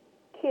 lungs,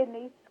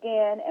 kidneys,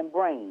 skin, and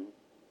brain.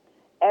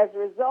 As a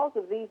result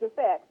of these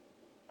effects,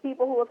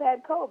 people who have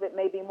had COVID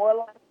may be more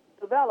likely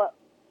to develop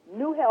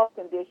new health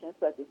conditions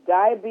such as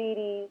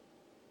diabetes,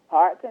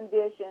 heart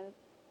conditions,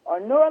 or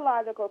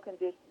neurological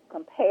conditions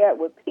compared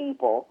with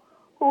people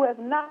who have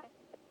not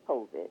had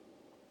COVID.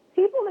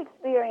 People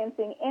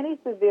experiencing any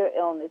severe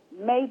illness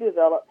may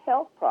develop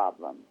health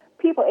problems.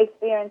 People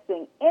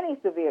experiencing any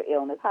severe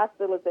illness,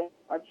 hospitalization,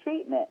 or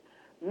treatment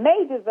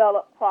may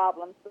develop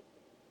problems with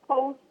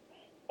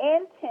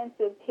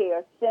post-intensive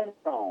care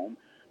syndrome,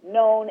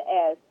 known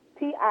as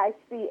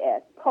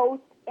PICS,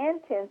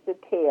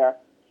 post-intensive care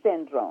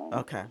syndrome.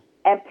 Okay.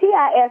 And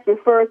PIS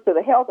refers to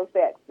the health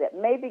effects that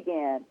may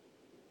begin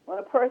when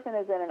a person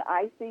is in an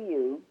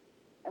ICU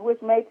and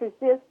which may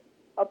persist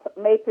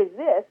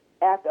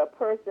after a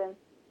person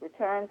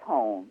returns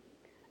home.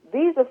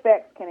 These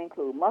effects can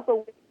include muscle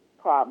weakness,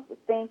 problems with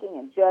thinking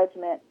and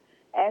judgment,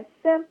 and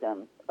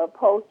symptoms of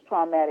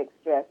post-traumatic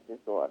stress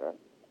disorder,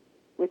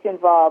 which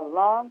involve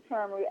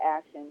long-term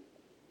reactions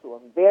to a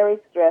very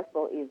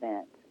stressful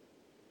event.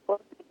 For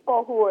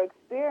people who are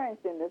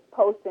experiencing this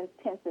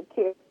post-intensive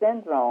care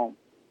syndrome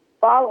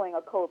following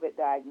a COVID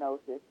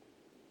diagnosis,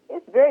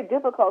 it's very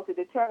difficult to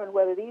determine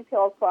whether these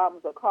health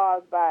problems are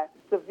caused by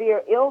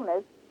severe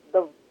illness,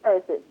 the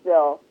virus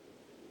itself,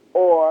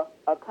 or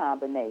a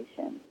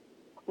combination.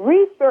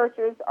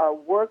 Researchers are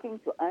working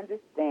to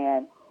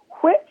understand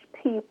which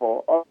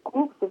people or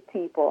groups of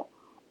people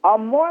are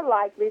more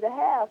likely to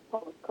have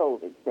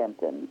post-COVID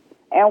symptoms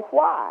and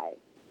why.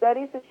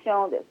 Studies have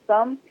shown that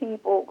some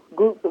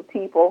groups of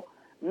people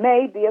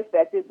may be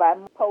affected by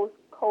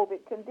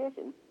post-COVID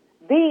conditions.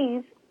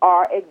 These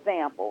are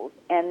examples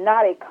and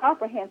not a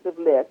comprehensive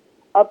list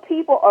of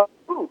people or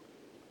groups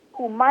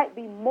who might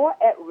be more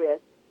at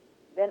risk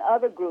than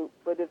other groups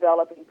for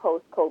developing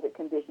post-COVID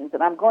conditions.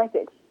 And I'm going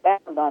to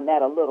expand on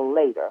that a little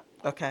later.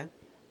 Okay.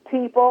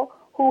 People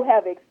who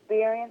have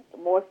experienced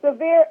more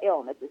severe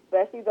illness,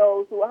 especially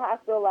those who are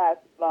hospitalized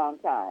for a long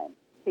time.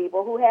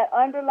 People who had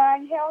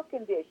underlying health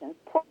conditions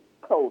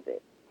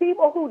pre-COVID.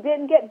 People who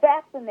didn't get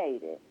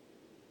vaccinated.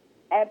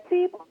 And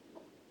people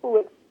who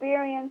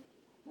experienced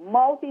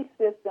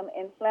multi-system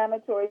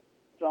inflammatory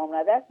syndrome.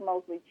 Now, that's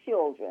mostly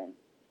children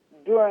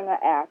during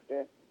or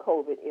after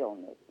COVID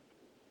illness.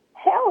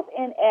 Health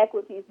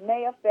inequities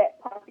may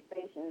affect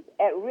populations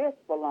at risk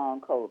for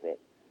long COVID.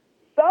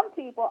 Some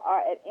people are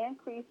at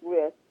increased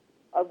risk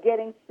of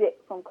getting sick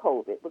from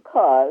COVID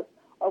because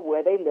of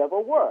where they live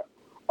or work,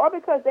 or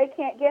because they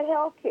can't get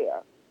health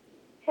care.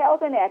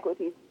 Health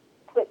inequities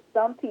put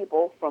some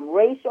people from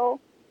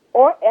racial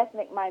or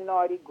ethnic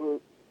minority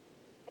groups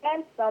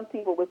and some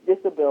people with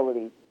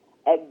disabilities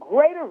at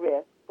greater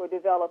risk for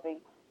developing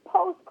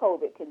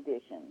post-COVID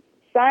conditions.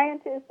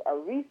 Scientists are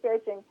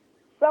researching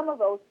some of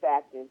those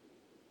factors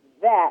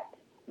that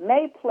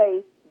may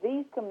place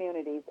these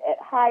communities at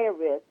higher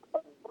risk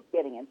of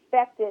getting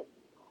infected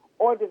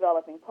or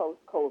developing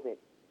post-COVID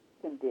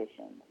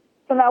conditions.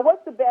 So now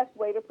what's the best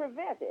way to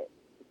prevent it?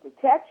 To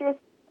protect yourself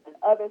and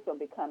others from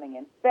becoming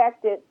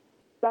infected,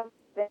 some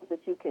things that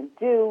you can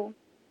do: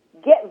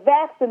 get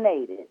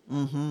vaccinated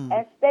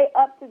and stay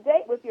up to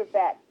date with your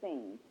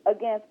vaccine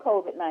against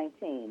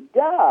COVID-19.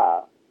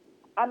 Duh.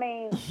 I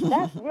mean,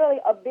 that's really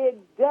a big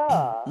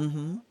duh.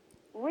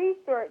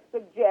 Research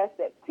suggests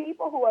that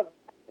people who are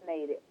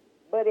vaccinated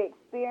but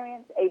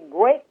experience a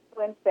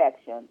breakthrough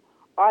infection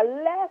are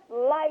less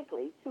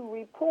likely to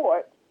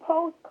report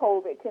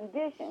post-COVID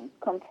conditions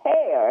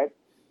compared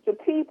to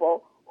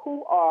people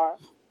who are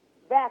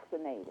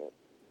vaccinated.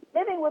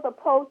 Living with a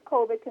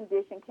post-COVID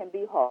condition can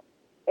be hard,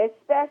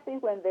 especially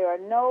when there are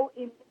no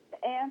immediate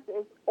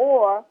answers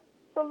or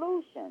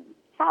solutions.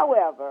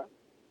 However,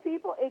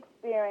 people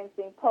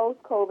experiencing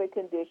post-COVID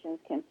conditions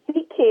can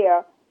seek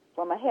care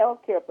from a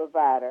healthcare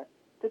provider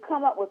to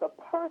come up with a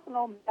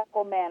personal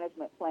medical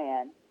management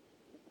plan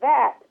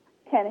that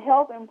can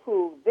help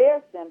improve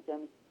their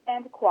symptoms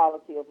and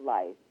quality of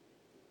life.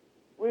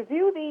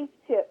 Review these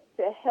tips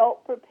to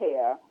help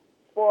prepare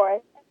for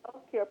a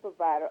healthcare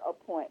provider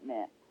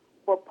appointment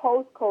for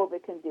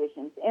post-COVID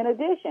conditions. In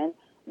addition,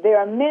 there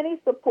are many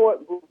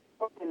support groups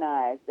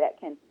organized that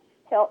can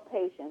help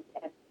patients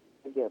and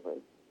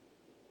caregivers.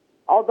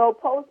 Although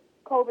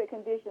post-COVID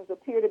conditions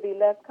appear to be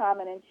less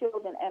common in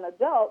children and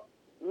adults,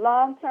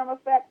 long-term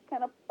effects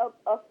can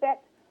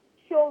affect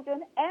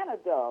children and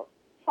adults.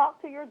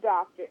 Talk to your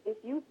doctor if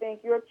you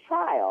think your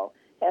child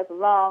has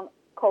long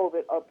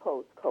COVID or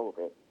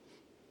post-COVID.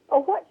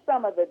 So what's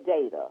some of the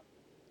data?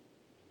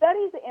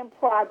 Studies are in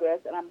progress,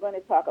 and I'm going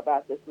to talk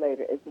about this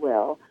later as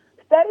well.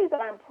 Studies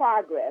are in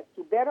progress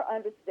to better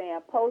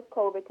understand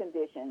post-COVID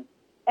conditions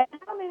and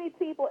how many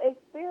people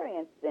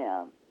experience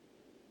them.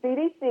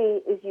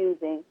 CDC is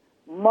using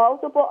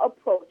multiple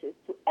approaches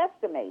to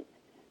estimate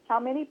how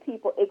many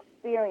people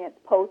experience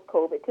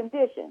post-COVID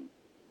conditions.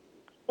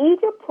 Each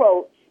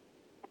approach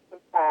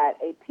provides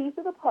a piece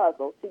of the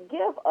puzzle to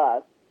give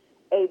us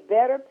a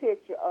better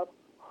picture of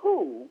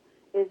who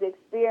is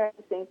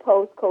experiencing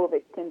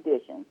post-COVID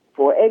conditions.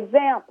 For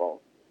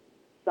example,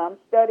 some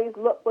studies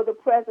look for the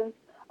presence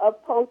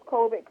of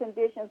post-COVID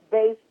conditions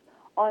based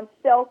on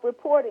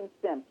self-reporting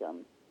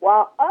symptoms,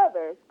 while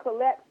others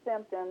collect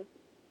symptoms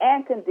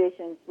and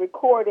conditions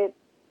recorded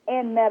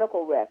in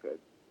medical records.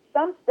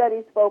 Some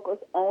studies focus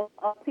on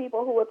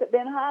people who have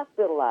been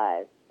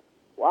hospitalized,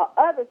 while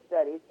other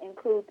studies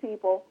include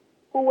people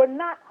who were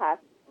not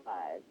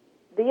hospitalized.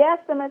 The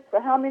estimates for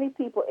how many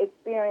people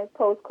experience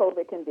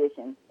post-COVID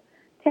conditions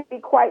can be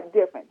quite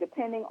different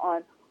depending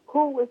on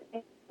who was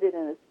included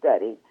in the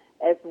study,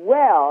 as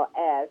well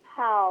as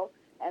how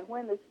and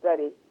when the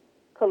study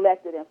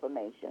collected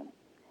information.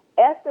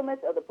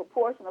 Estimates of the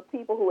proportion of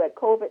people who had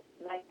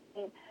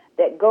COVID-19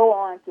 that go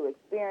on to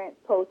experience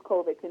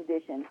post-COVID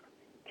conditions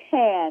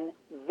can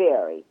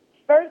vary.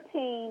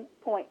 13.3%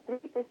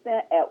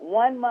 at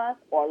 1 month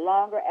or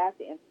longer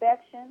after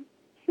infection,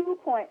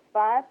 2.5%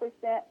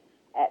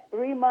 at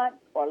 3 months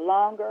or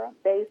longer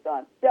based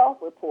on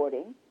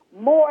self-reporting,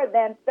 more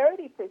than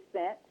 30%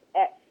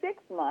 at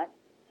 6 months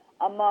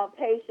among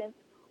patients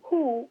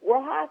who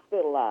were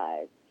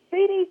hospitalized.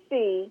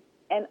 CDC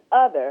and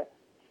other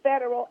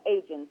federal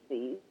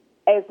agencies,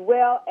 as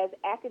well as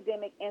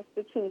academic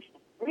institutions,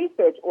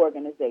 research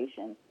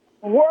organizations,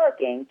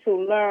 working to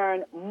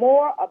learn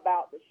more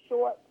about the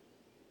short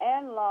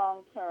and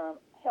long-term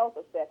health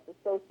effects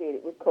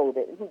associated with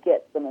COVID and who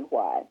gets them and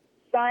why.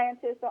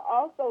 Scientists are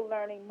also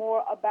learning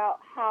more about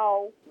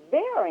how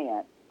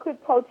variants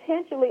could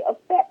potentially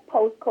affect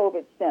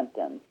post-COVID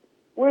symptoms.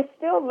 We're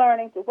still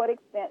learning to what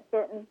extent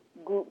certain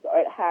groups are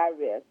at high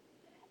risk,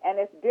 and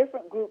if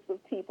different groups of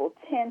people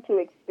tend to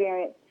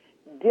experience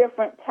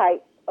different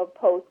types of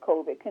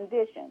post-COVID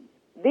conditions.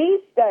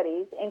 These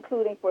studies,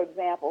 including, for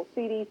example,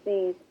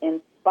 CDC's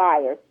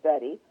INSPIRE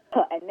study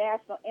and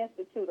National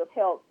Institute of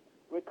Health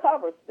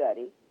Recover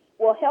study,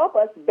 will help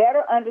us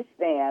better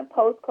understand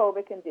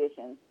post-COVID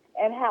conditions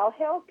and how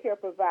healthcare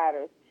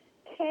providers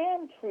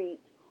can treat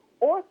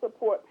or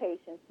support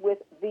patients with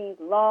these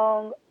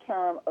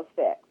long-term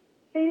effects.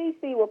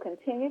 CDC will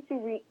continue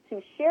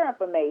to share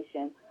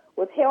information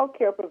with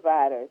healthcare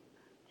providers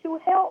to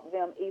help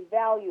them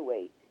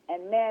evaluate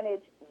and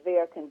manage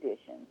their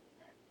conditions.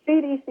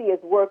 CDC is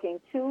working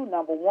to,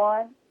 number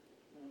one,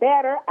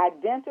 better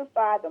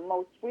identify the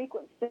most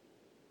frequent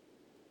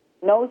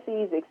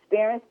diagnoses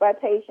experienced by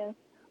patients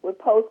with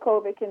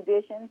post-COVID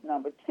conditions.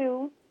 Number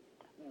two,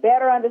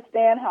 better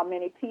understand how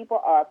many people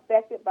are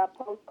affected by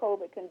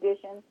post-COVID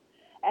conditions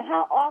and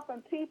how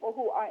often people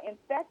who are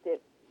infected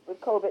with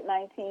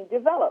COVID-19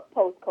 develop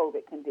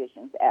post-COVID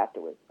conditions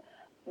afterwards.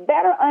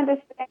 Better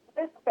understand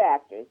risk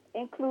factors,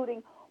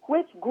 including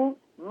which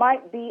groups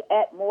might be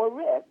at more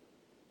risk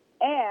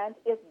and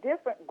if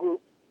different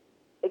groups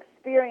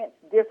experience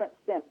different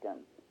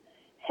symptoms.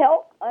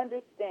 Help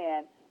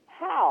understand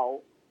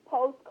how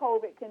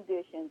post-COVID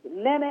conditions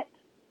limit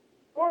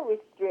or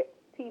restrict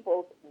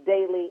people's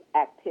daily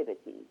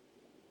activities.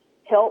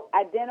 Help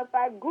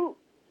identify groups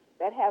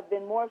that have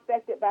been more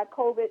affected by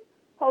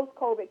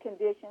post-COVID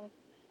conditions,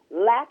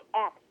 lack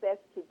access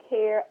to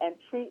care and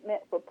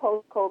treatment for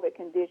post-COVID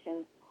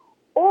conditions,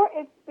 or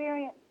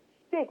experience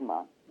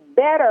stigma.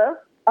 Better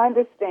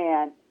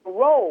understand the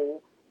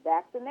role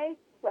vaccination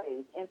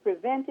plays in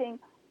preventing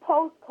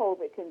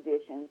post-COVID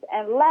conditions.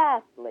 And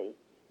lastly,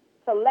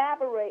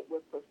 collaborate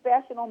with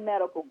professional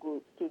medical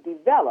groups to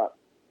develop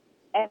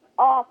and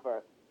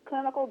offer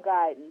clinical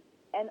guidance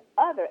and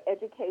other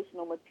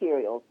educational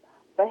materials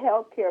for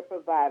healthcare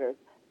providers,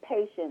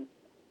 patients,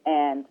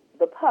 and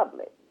the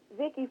public.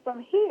 Vicki, from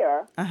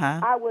here,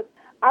 I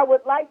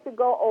would like to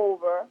go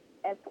over,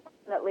 and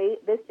fortunately,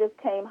 this just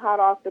came hot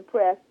off the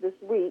press this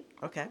week.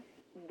 Okay.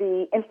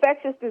 The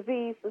Infectious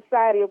Disease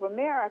Society of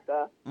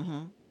America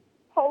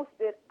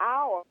hosted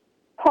our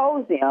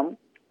symposium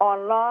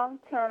on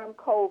long-term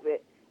COVID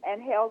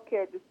and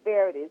healthcare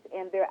disparities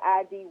in their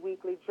ID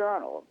Weekly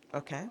Journal.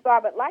 Okay. So I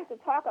would like to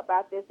talk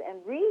about this and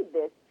read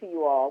this to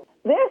you all.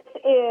 This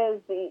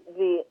is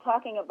the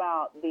talking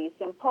about the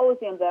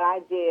symposium that I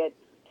did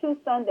 2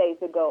 Sundays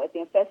ago at the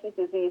Infectious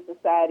Disease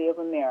Society of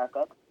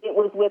America. It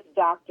was with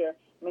Dr.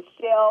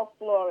 Michelle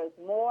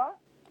Flores-Moore,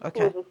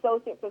 who is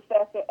Associate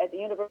Professor at the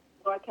University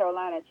of North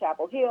Carolina at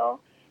Chapel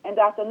Hill, and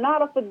Dr.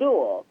 Nada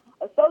Fadul,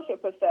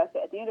 Associate Professor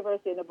at the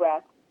University of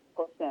Nebraska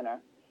Center,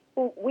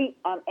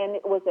 and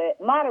it was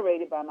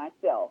moderated by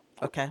myself.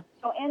 Okay.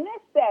 So in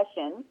this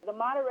session, the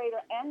moderator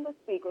and the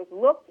speakers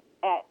looked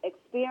at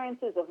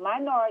experiences of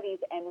minorities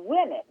and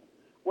women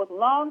with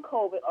long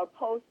COVID or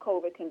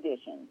post-COVID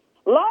conditions.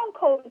 Long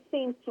COVID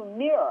seems to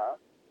mirror,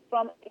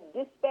 from a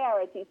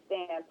disparity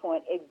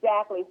standpoint,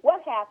 exactly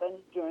what happened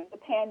during the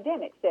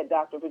pandemic, said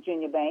Dr.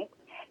 Virginia Banks.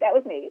 That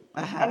was me,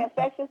 an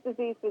infectious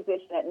disease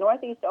physician at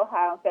Northeast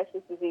Ohio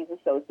Infectious Disease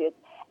Associates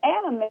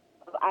and a member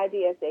of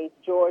IDSA's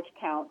George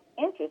Counts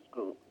Interest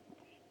Group.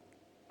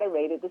 They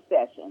rated the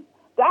session.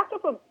 Dr.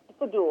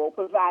 Fadul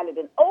provided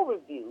an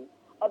overview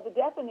of the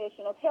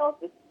definition of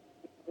health disparities,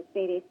 the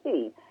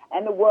CDC,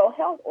 and the World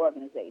Health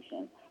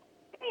Organization.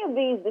 Many of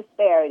these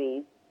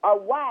disparities are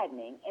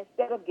widening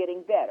instead of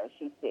getting better,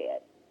 she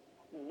said.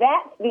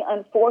 That's the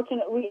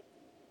unfortunate reality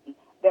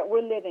that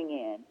we're living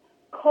in.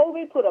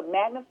 COVID put a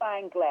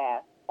magnifying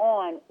glass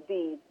on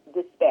these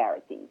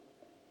disparities.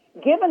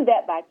 Given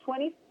that by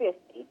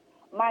 2050,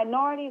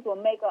 minorities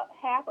will make up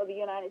half of the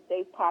United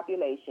States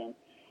population,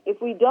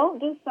 if we don't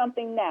do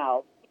something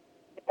now,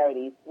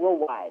 disparities will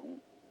widen.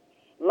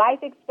 Life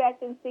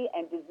expectancy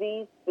and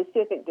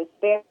disease-specific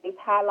disparities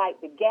highlight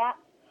the gaps,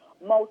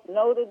 most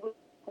notably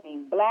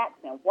between blacks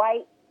and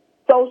whites.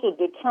 Social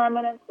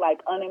determinants like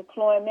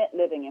unemployment,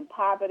 living in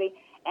poverty,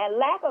 and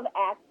lack of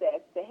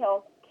access to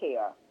health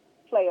care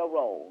play a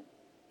role.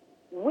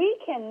 We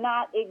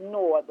cannot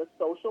ignore the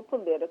social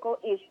political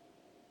issues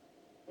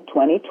in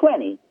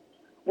 2020.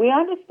 We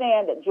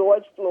understand that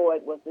George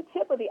Floyd was the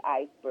tip of the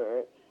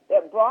iceberg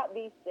that brought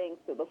these things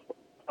to the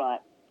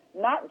forefront,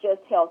 not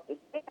just health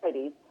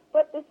disparities,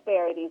 but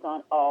disparities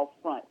on all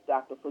fronts,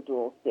 Dr.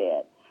 Fadul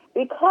said.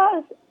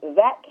 Because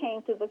that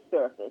came to the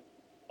surface,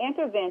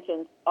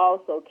 interventions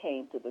also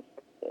came to the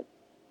surface.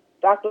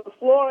 Dr.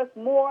 Flores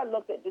Moore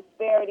looked at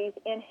disparities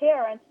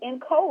inherent in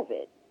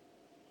COVID,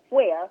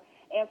 where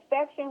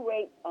infection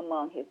rates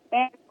among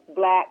Hispanics,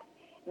 blacks,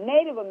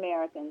 Native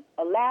Americans,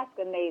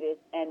 Alaska Natives,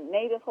 and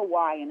Native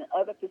Hawaiian and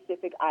other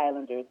Pacific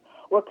Islanders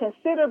were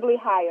considerably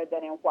higher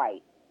than in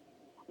whites.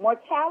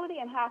 Mortality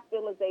and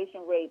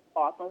hospitalization rates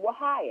often were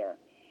higher.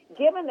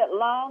 Given that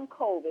long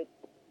COVID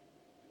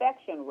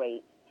infection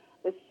rates,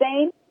 the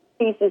same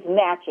increases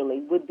naturally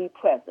would be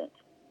present.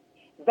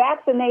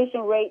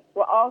 Vaccination rates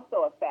were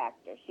also a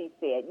factor, she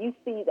said. You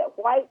see that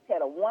whites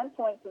had a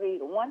 1.3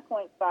 to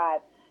 1.5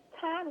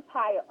 times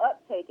higher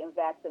uptake in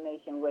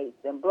vaccination rates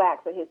than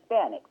blacks or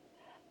Hispanics.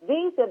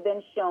 These have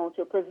been shown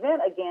to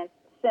prevent against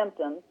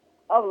symptoms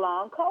of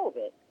long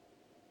COVID.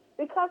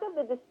 Because of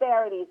the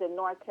disparities in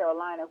North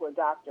Carolina, where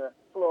Dr.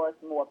 Flores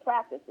Moore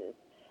practices,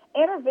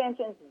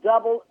 interventions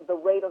doubled the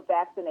rate of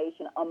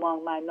vaccination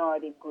among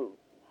minority groups.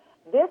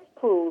 This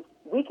proves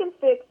we can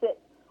fix it.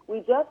 We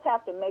just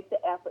have to make the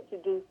effort to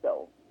do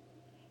so.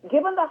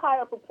 Given the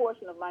higher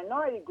proportion of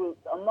minority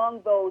groups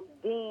among those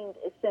deemed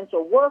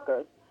essential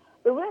workers,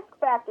 the risk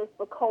factors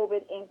for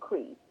COVID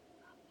increased.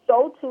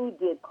 So too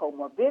did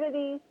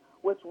comorbidities,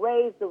 which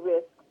raised the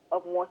risk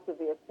of more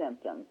severe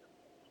symptoms.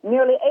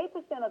 Nearly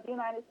 8% of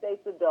United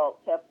States adults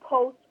have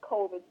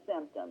post-COVID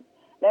symptoms.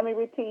 Let me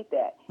repeat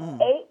that.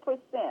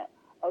 8%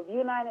 of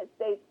United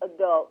States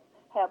adults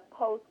have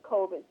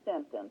post-COVID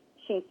symptoms,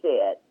 she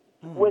said,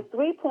 with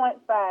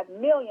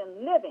 3.5 million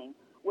living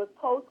with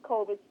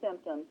post-COVID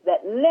symptoms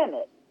that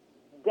limit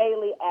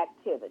daily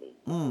activity.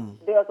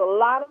 There's a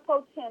lot of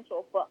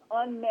potential for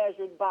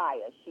unmeasured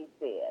bias, she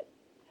said.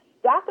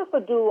 Dr.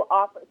 Fadul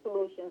offered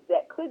solutions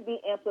that could be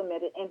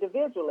implemented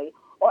individually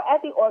or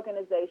at the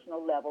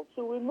organizational level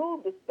to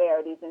remove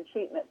disparities in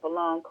treatment for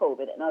long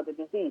COVID and other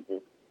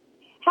diseases.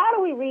 How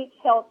do we reach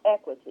health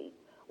equity?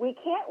 We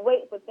can't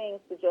wait for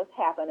things to just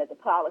happen at the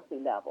policy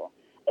level.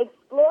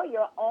 Explore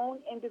your own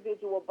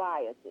individual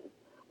biases.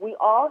 We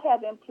all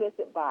have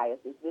implicit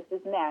biases. This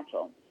is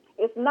natural.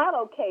 It's not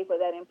okay for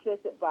that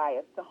implicit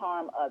bias to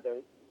harm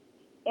others.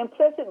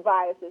 Implicit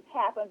biases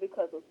happen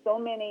because of so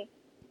many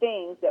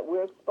things that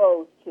we're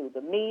exposed to. The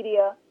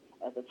media,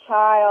 as a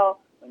child,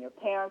 when your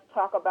parents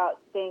talk about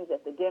things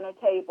at the dinner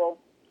table.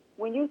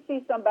 When you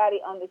see somebody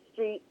on the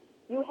street,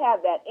 you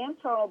have that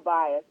internal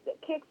bias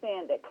that kicks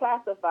in that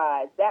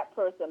classifies that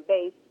person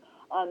based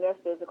on their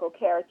physical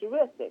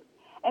characteristics.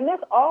 And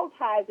this all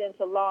ties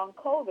into long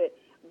COVID,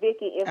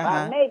 Vicki, if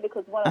I may,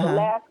 because one of the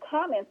last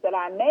comments that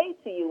I made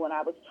to you when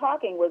I was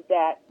talking was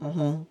that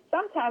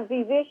sometimes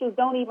these issues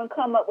don't even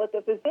come up with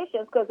the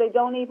physicians because they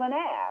don't even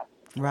ask.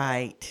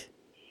 Right.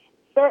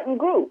 Certain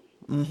groups.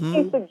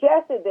 He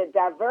suggested that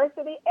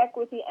diversity,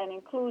 equity, and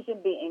inclusion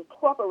be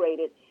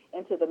incorporated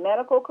into the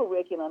medical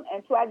curriculum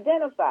and to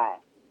identify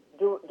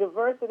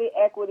diversity,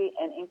 equity,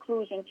 and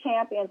inclusion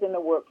champions in the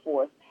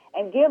workforce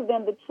and give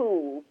them the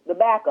tools, the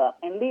backup,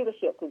 and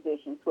leadership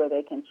positions where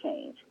they can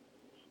change.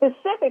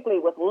 Specifically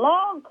with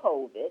long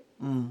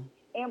COVID,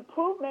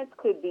 improvements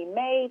could be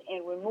made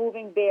in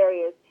removing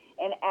barriers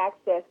and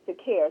access to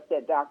care,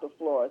 said Dr.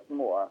 Flores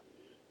Moore.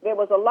 There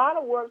was a lot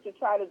of work to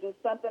try to do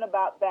something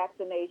about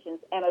vaccinations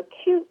and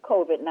acute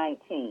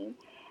COVID-19.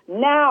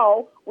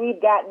 Now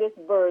we've got this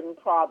burden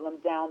problem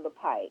down the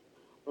pipe.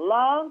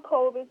 Long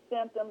COVID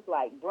symptoms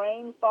like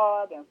brain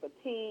fog and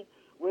fatigue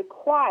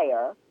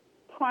require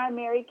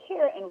primary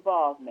care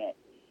involvement.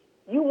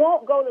 You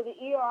won't go to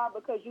the ER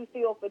because you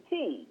feel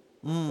fatigued.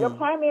 Your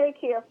primary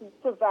care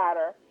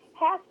provider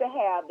has to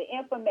have the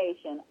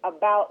information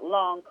about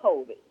long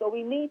COVID. So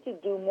we need to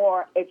do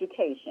more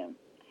education.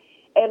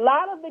 A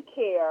lot of the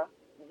care,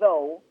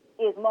 though,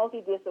 is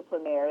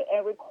multidisciplinary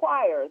and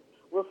requires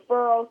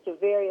referrals to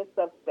various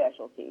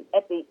subspecialties.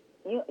 At the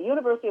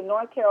University of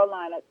North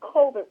Carolina,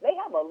 they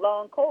have a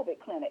long COVID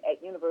clinic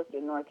at University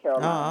of North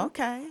Carolina. Oh,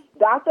 okay.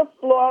 Dr.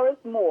 Flores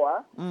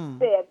Moore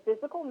said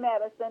physical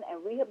medicine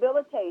and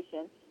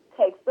rehabilitation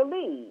takes the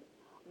lead,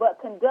 but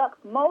conducts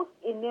most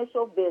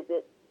initial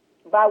visits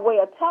by way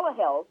of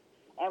telehealth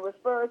and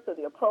refers to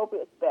the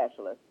appropriate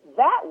specialist.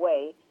 That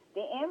way,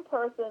 the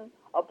in-person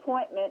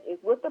appointment is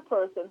with the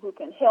person who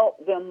can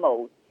help them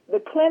most. The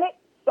clinic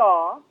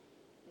saw,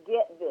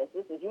 get this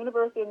is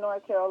University of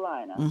North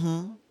Carolina,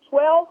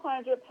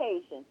 1,200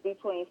 patients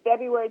between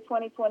February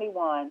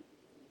 2021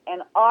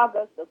 and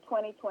August of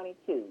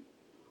 2022.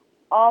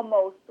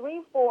 Almost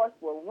 3/4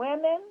 were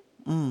women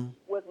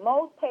with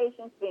most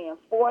patients being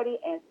 40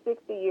 and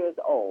 60 years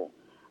old.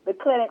 The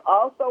clinic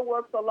also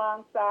works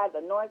alongside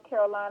the North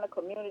Carolina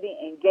Community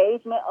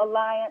Engagement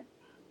Alliance,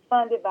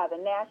 funded by the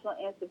National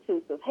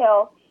Institutes of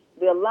Health.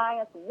 The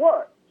Alliance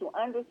works to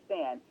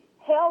understand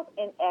health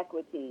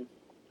inequities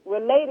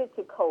related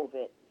to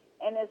COVID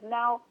and is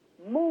now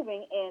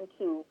moving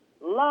into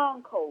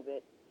long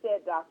COVID,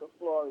 said Dr.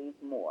 Flores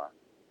Moore.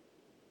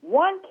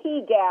 One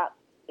key gap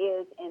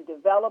is in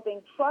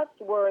developing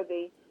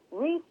trustworthy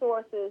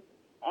resources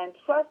and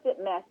trusted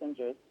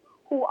messengers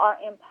who are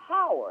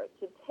empowered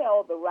to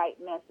tell the right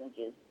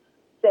messages,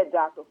 said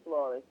Dr.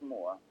 Flores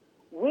Moore.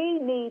 We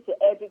need to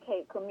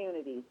educate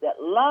communities that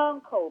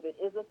long COVID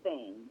is a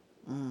thing.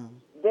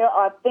 There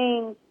are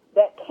things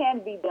that can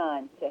be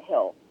done to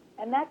help.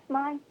 And that's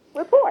my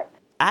report.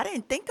 I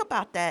didn't think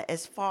about that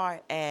as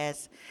far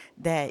as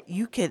that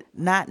you could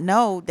not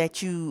know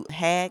that you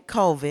had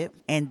COVID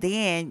and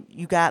then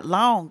you got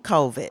long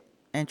COVID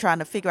and trying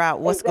to figure out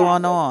what's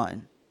going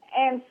on.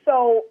 And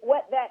so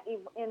what that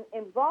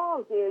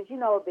involves is,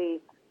 the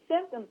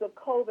symptoms of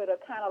COVID are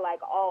kind of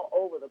like all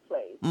over the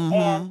place.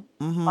 And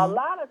a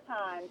lot of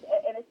times,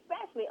 and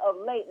especially of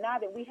late, now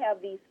that we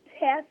have these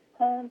tests,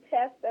 home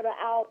tests that are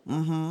out,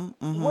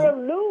 we're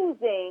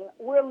losing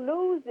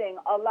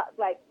a lot.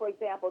 Like, for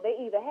example, they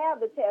either have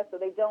the test or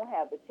they don't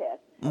have the test.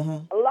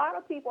 A lot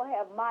of people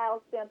have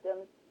mild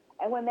symptoms,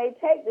 and when they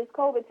take this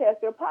COVID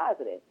test, they're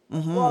positive.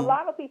 Well, a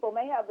lot of people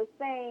may have the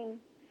same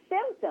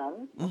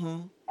symptoms,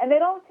 and they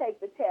don't take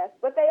the test,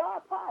 but they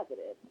are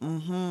positive.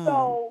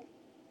 So,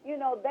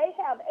 they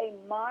have a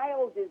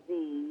mild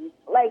disease.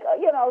 Like,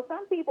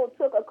 some people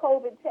took a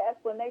COVID test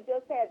when they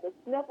just had the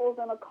sniffles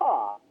and a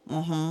cough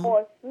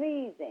or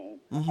sneezing.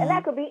 And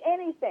that could be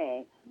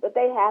anything. But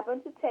they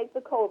happened to take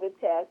the COVID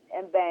test,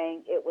 and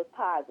bang, it was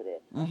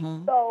positive.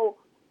 So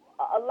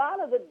a lot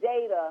of the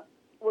data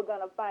we're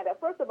going to find out.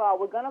 First of all,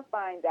 we're going to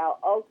find out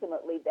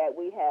ultimately that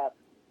we have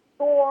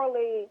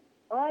sorely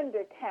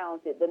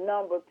undercounted the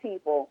number of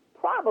people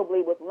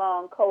probably with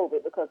long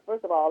COVID, because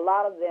first of all, a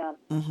lot of them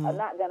are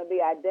not going to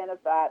be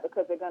identified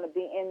because they're going to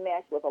be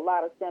enmeshed with a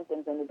lot of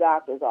symptoms in the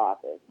doctor's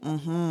office.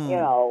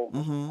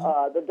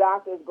 The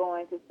doctor's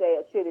going to say,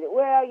 attributed,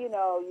 well, you're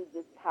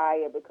just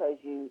tired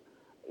because you're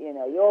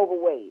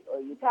overweight, or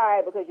you're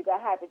tired because you got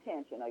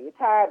hypertension, or you're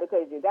tired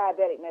because your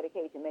diabetic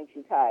medication makes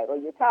you tired, or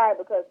you're tired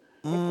because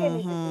your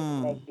kidney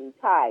disease makes you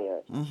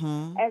tired.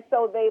 And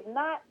so they've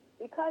not,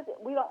 because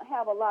we don't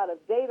have a lot of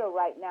data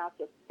right now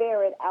to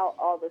ferret out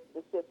all the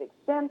specific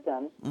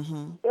symptoms,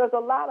 there's a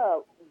lot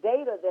of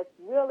data that's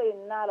really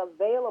not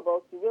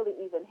available to really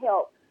even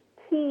help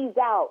tease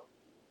out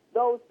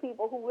those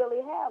people who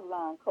really have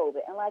long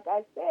COVID. And like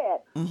I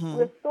said,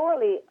 we're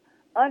sorely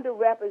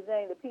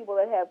underrepresenting the people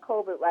that have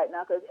COVID right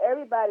now, because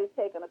everybody's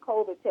taking a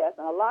COVID test,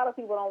 and a lot of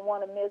people don't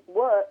want to miss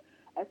work.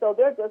 And so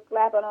they're just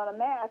slapping on a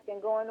mask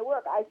and going to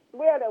work. I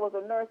swear there was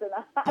a nurse in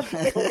the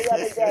hospital the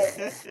other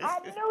day.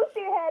 I knew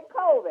she had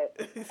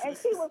COVID. And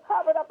she was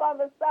huddled up on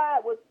the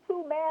side with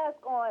 2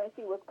 masks on, and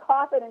she was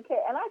coughing and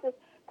I just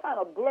kind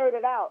of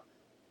blurted out.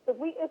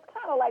 Because it's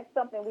kind of like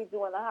something we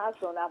do in the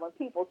hospital now. When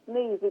people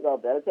sneeze, we go,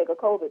 better take a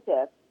COVID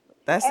test.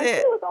 That's and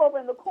it. She was over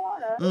in the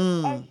corner,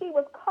 and she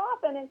was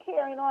coughing and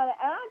carrying on.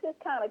 And I just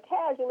kind of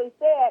casually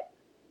said,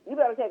 you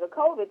better take a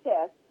COVID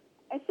test.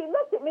 And she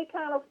looked at me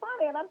kind of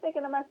funny, and I'm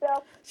thinking to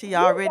myself, she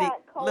already,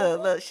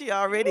 look, she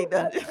already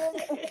done it.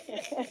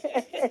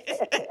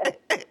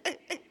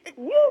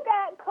 You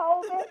got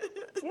COVID.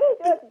 You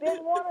just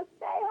didn't want to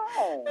stay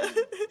home.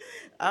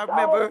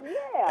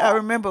 I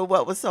remember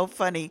what was so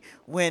funny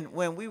when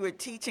we were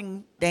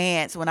teaching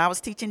dance, when I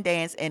was teaching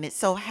dance, and it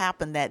so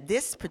happened that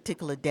this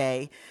particular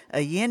day,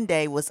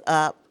 Allende was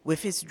up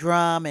with his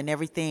drum and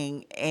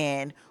everything,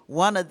 and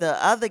one of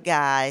the other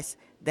guys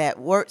that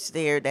works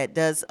there that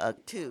does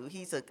too.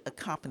 He's a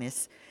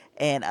accompanist,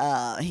 and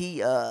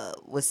he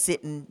was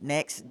sitting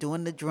next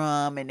doing the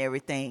drum and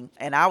everything.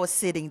 And I was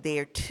sitting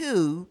there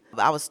too.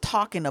 I was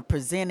talking or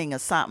presenting or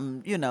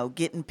something,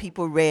 getting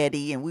people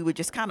ready, and we were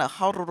just kind of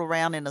huddled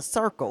around in a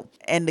circle.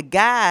 And the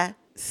guy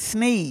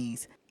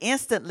sneezed.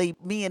 Instantly,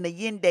 me and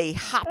Allende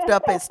hopped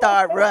up and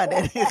started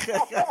running.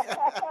 I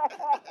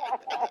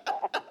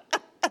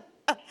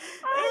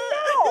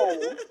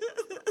know.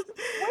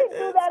 We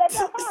do that at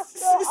the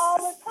hospital all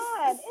the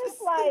time.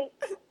 It's like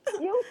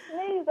you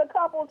sneeze a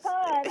couple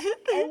times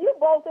and you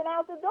bolting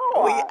out the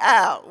door.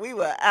 We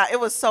were out. It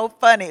was so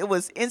funny. It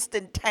was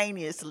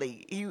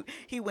instantaneously.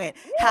 He went,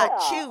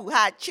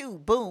 hot chew,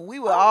 boom. We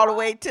were all the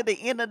way to the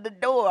end of the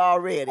door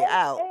already,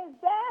 out.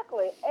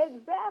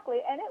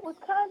 Exactly. And it was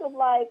kind of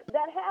like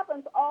that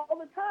happens all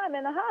the time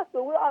in the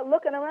hospital. We're all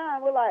looking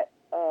around. We're like,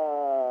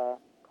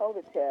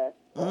 COVID test.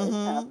 It's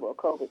time for a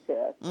COVID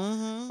test.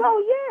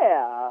 So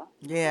yeah.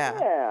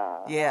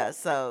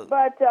 So,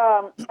 but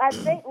I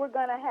think we're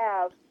going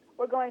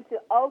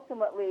to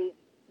ultimately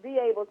be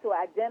able to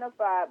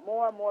identify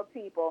more and more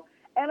people.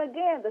 And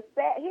again,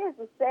 here's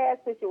the sad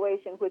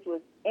situation, which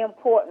was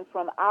important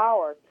from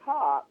our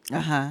talk.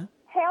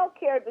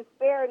 healthcare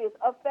disparities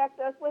affect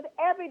us with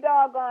every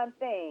doggone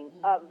thing.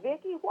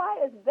 Vicki, why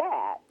is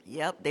that?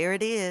 Yep, there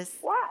it is.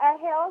 Why are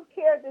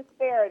healthcare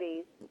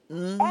disparities?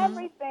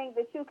 Everything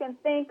that you can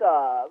think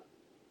of,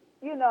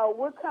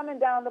 we're coming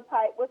down the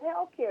pipe with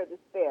healthcare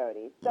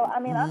disparities. So, I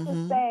mean, I'm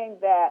just saying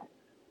that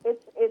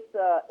it's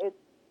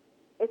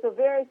a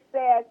very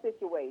sad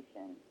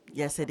situation.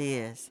 Yes, it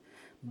is.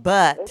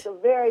 But it's a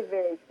very,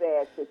 very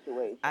sad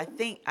situation. I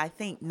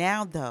think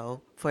now,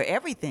 though, for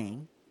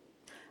everything,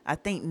 I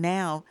think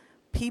now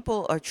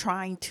people are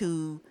trying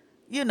to,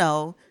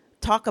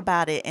 talk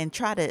about it and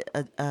try to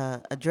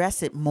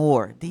address it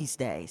more these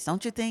days.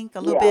 Don't you think a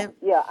little bit?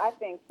 Yeah, I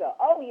think so.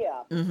 Oh,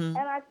 yeah. And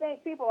I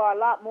think people are a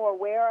lot more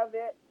aware of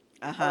it.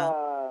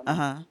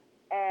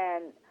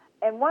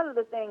 And one of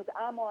the things,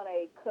 I'm on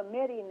a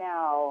committee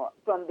now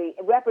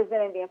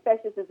representing the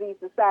Infectious Disease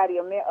Society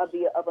of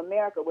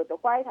America with the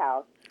White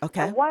House.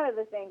 Okay. And one of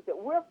the things that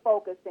we're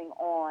focusing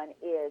on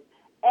is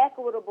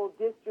equitable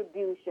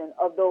distribution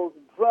of those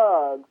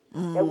drugs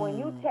that when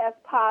you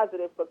test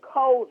positive for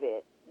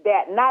COVID,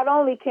 that not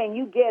only can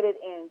you get it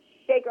in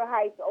Shaker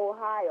Heights,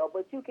 Ohio,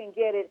 but you can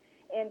get it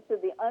into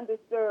the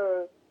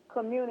underserved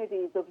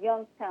communities of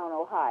Youngstown,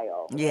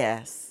 Ohio.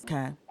 Yes.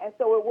 Okay. And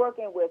so we're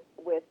working with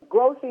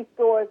grocery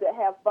stores that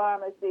have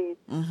pharmacies,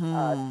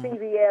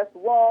 CVS,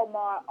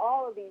 Walmart,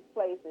 all of these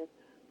places,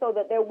 so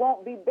that there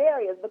won't be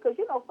barriers. Because,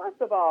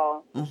 first of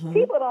all,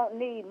 people don't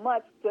need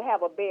much to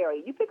have a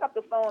barrier. You pick up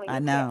the phone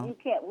and you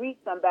can't reach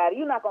somebody,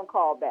 you're not going to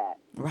call back.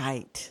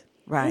 Right.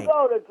 You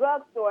go to the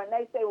drugstore and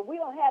they say, well, we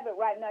don't have it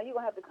right now. You're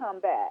going to have to come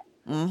back.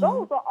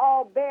 Those are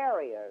all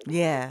barriers.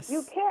 Yes.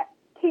 You can't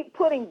keep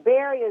putting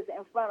barriers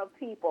in front of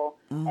people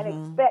and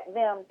expect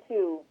them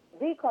to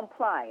be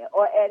compliant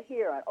or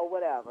adherent or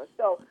whatever.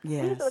 So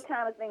these are the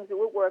kind of things that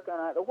we're working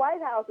on. The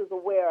White House is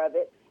aware of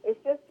it. It's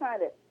just trying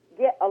to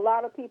get a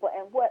lot of people.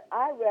 And what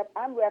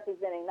I'm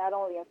representing not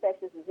only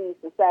Infectious Disease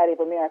Society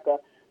of America,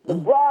 the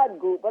broad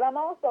group, but I'm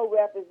also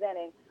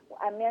representing,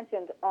 I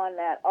mentioned on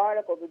that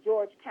article, the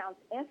George Counts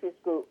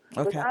Interest Group,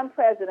 which I'm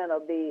president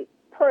of the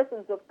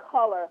Persons of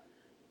Color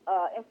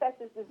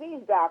Infectious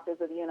Disease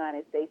Doctors of the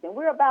United States, and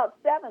we're about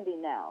 70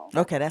 now.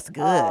 Okay, that's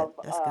good.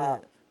 That's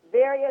good.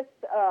 Various,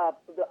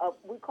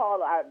 we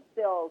call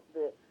ourselves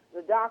the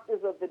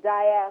Doctors of the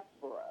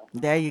Diaspora.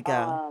 There you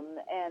go.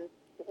 And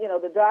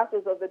the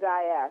Doctors of the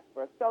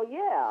Diaspora. So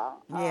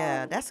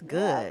yeah, that's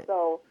good.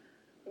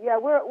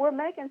 We're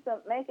making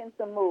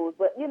some moves,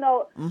 but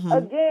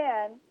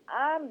again,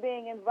 I'm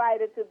being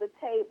invited to the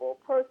table.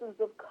 Persons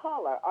of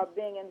color are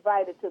being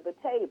invited to the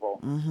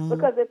table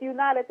because if you're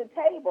not at the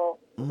table,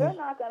 they're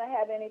not going to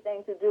have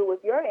anything to do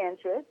with your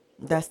interests.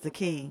 That's the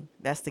key.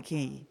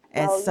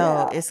 And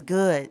so it's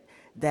good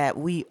that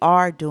we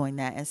are doing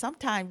that. And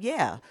sometimes,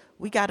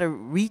 we got to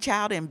reach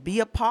out and be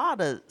a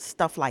part of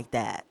stuff like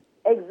that.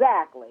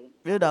 Exactly.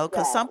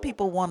 Because some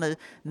people want to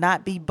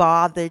not be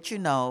bothered,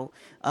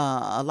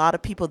 a lot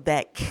of people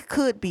that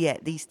could be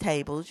at these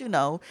tables, you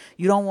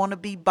don't want to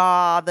be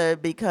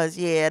bothered because,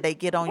 they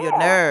get on your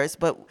nerves.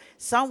 But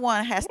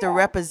someone has to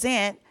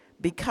represent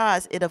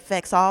because it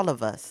affects all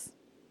of us,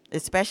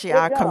 especially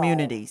our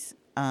communities.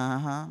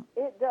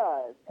 It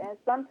does. And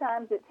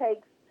sometimes it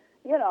takes,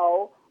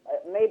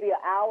 maybe an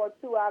hour or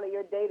two out of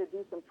your day to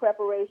do some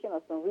preparation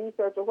or some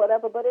research or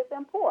whatever, but it's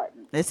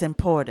important. It's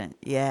important,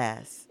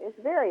 yes. It's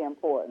very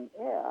important,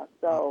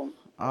 So.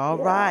 All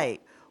right.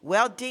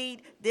 Well,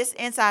 Dee, this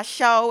ends our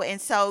show, and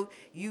so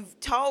you've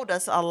told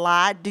us a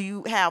lot. Do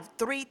you have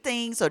 3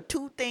 things or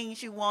 2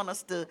 things you want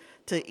us to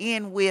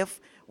end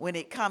with when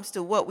it comes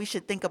to what we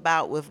should think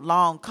about with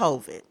long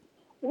COVID?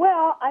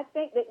 Well, I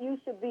think that you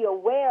should be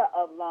aware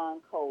of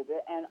long COVID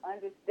and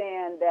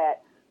understand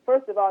that,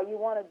 first of all, you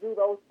want to do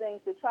those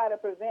things to try to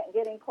prevent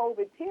getting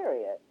COVID,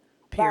 period.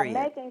 By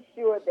making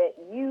sure that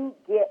you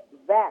get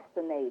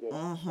vaccinated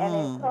and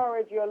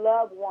encourage your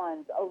loved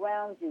ones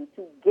around you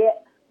to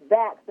get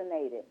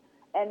vaccinated.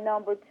 And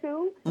number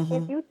 2,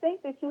 if you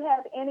think that you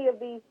have any of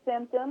these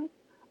symptoms,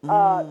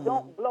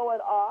 don't blow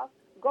it off.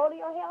 Go to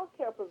your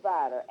healthcare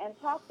provider and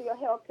talk to your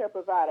healthcare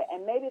provider,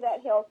 and maybe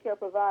that healthcare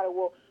provider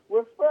will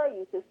refer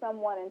you to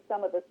someone in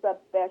some of the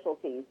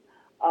subspecialties.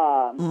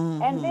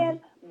 And then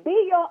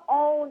be your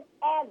own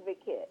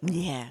advocate.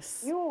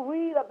 Yes. You'll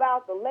read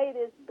about the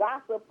latest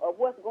gossip of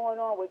what's going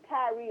on with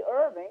Kyrie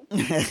Irving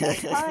and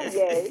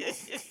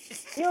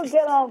Kanye. You'll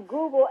get on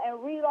Google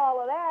and read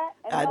all of that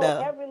and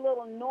know every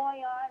little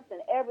nuance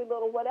and every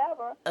little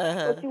whatever.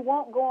 But you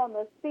won't go on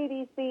the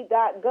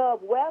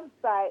cdc.gov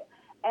website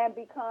and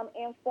become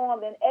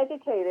informed and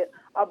educated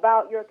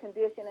about your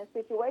condition and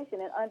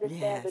situation and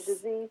understand the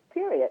disease,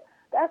 period.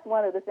 That's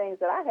one of the things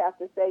that I have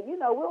to say.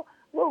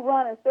 We'll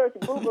run and search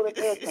Google if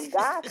there's some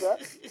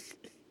gossip.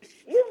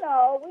 We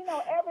know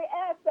every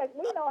aspect.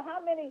 We know how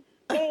many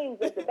things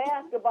that the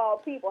basketball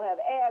people have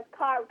asked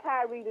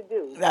Kyrie to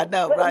do. I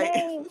know, but right?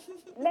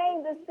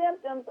 Name the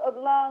symptoms of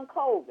long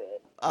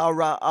COVID. All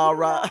right.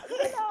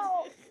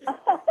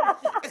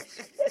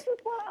 This is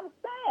what I'm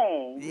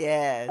saying.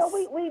 Yes. So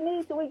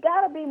we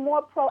got to be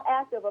more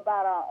proactive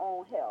about our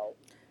own health.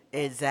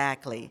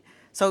 Exactly.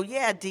 So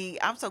yeah, Dee,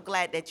 I'm so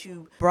glad that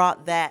you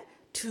brought that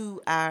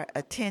to our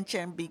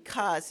attention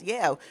because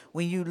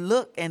when you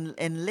look and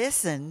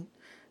listen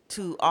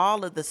to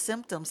all of the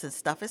symptoms and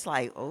stuff, it's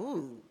like,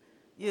 oh,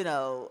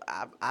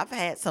 I've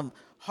had some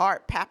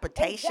heart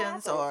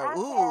palpitations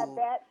Exactly. or Had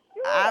that.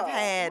 Sure. I've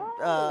had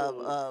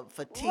Right.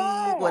 fatigue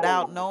Right.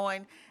 without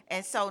knowing.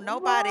 And so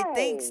nobody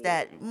thinks Right.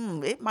 that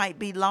it might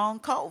be long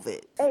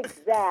COVID.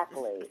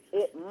 Exactly.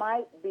 It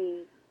might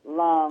be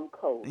long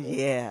COVID.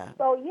 Yeah.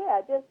 So,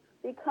 just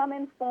become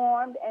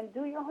informed and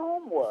do your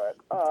homework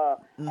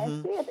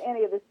and see if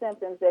any of the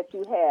symptoms that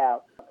you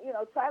have.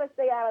 Try to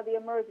stay out of the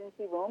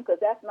emergency room because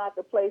that's not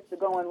the place to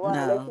go and run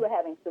unless you're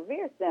having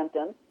severe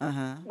symptoms.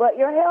 But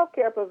your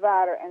healthcare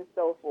provider and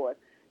so forth.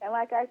 And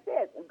like I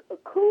said,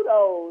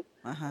 kudos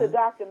to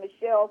Dr.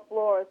 Michelle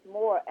Flores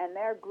Moore and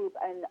their group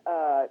in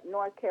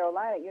North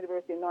Carolina,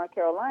 University of North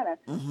Carolina,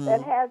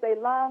 that has a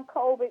long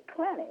COVID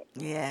clinic.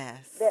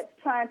 Yes. That's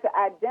trying to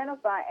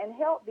identify and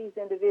help these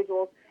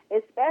individuals,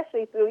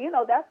 especially through,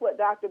 that's what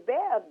Dr.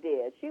 Bev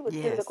did. She was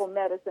physical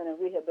medicine and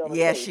rehabilitation.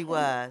 Yes, she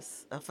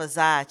was. A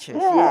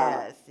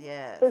physiatrist.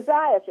 Yes.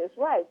 Physiatrist,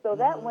 right. So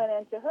that went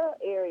into her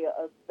area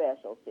of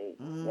specialty.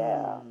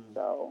 Yeah,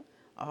 so.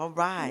 All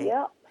right.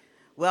 Yep.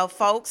 Well,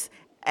 folks,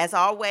 as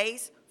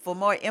always, for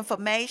more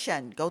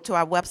information, go to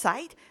our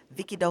website,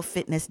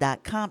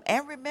 VickiDoeFitness.com.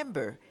 And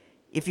remember,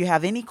 if you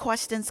have any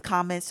questions,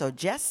 comments, or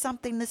just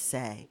something to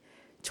say,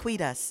 tweet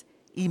us,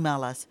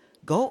 email us,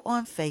 go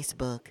on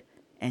Facebook,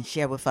 and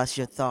share with us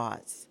your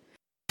thoughts.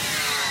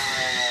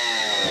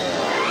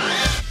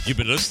 You've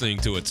been listening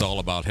to It's All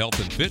About Health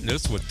and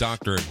Fitness with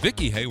Dr.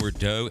 Vicki Hayward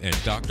Doe and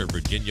Dr.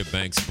 Virginia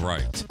Banks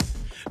Bright.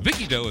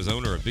 Vicki Doe is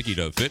owner of Vicki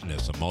Doe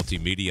Fitness, a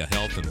multimedia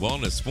health and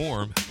wellness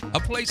forum,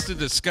 a place to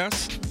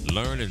discuss,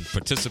 learn, and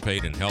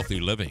participate in healthy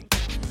living.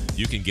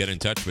 You can get in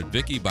touch with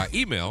Vicki by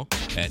email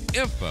at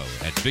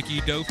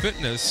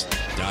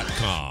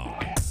info@VickiDoeFitness.com.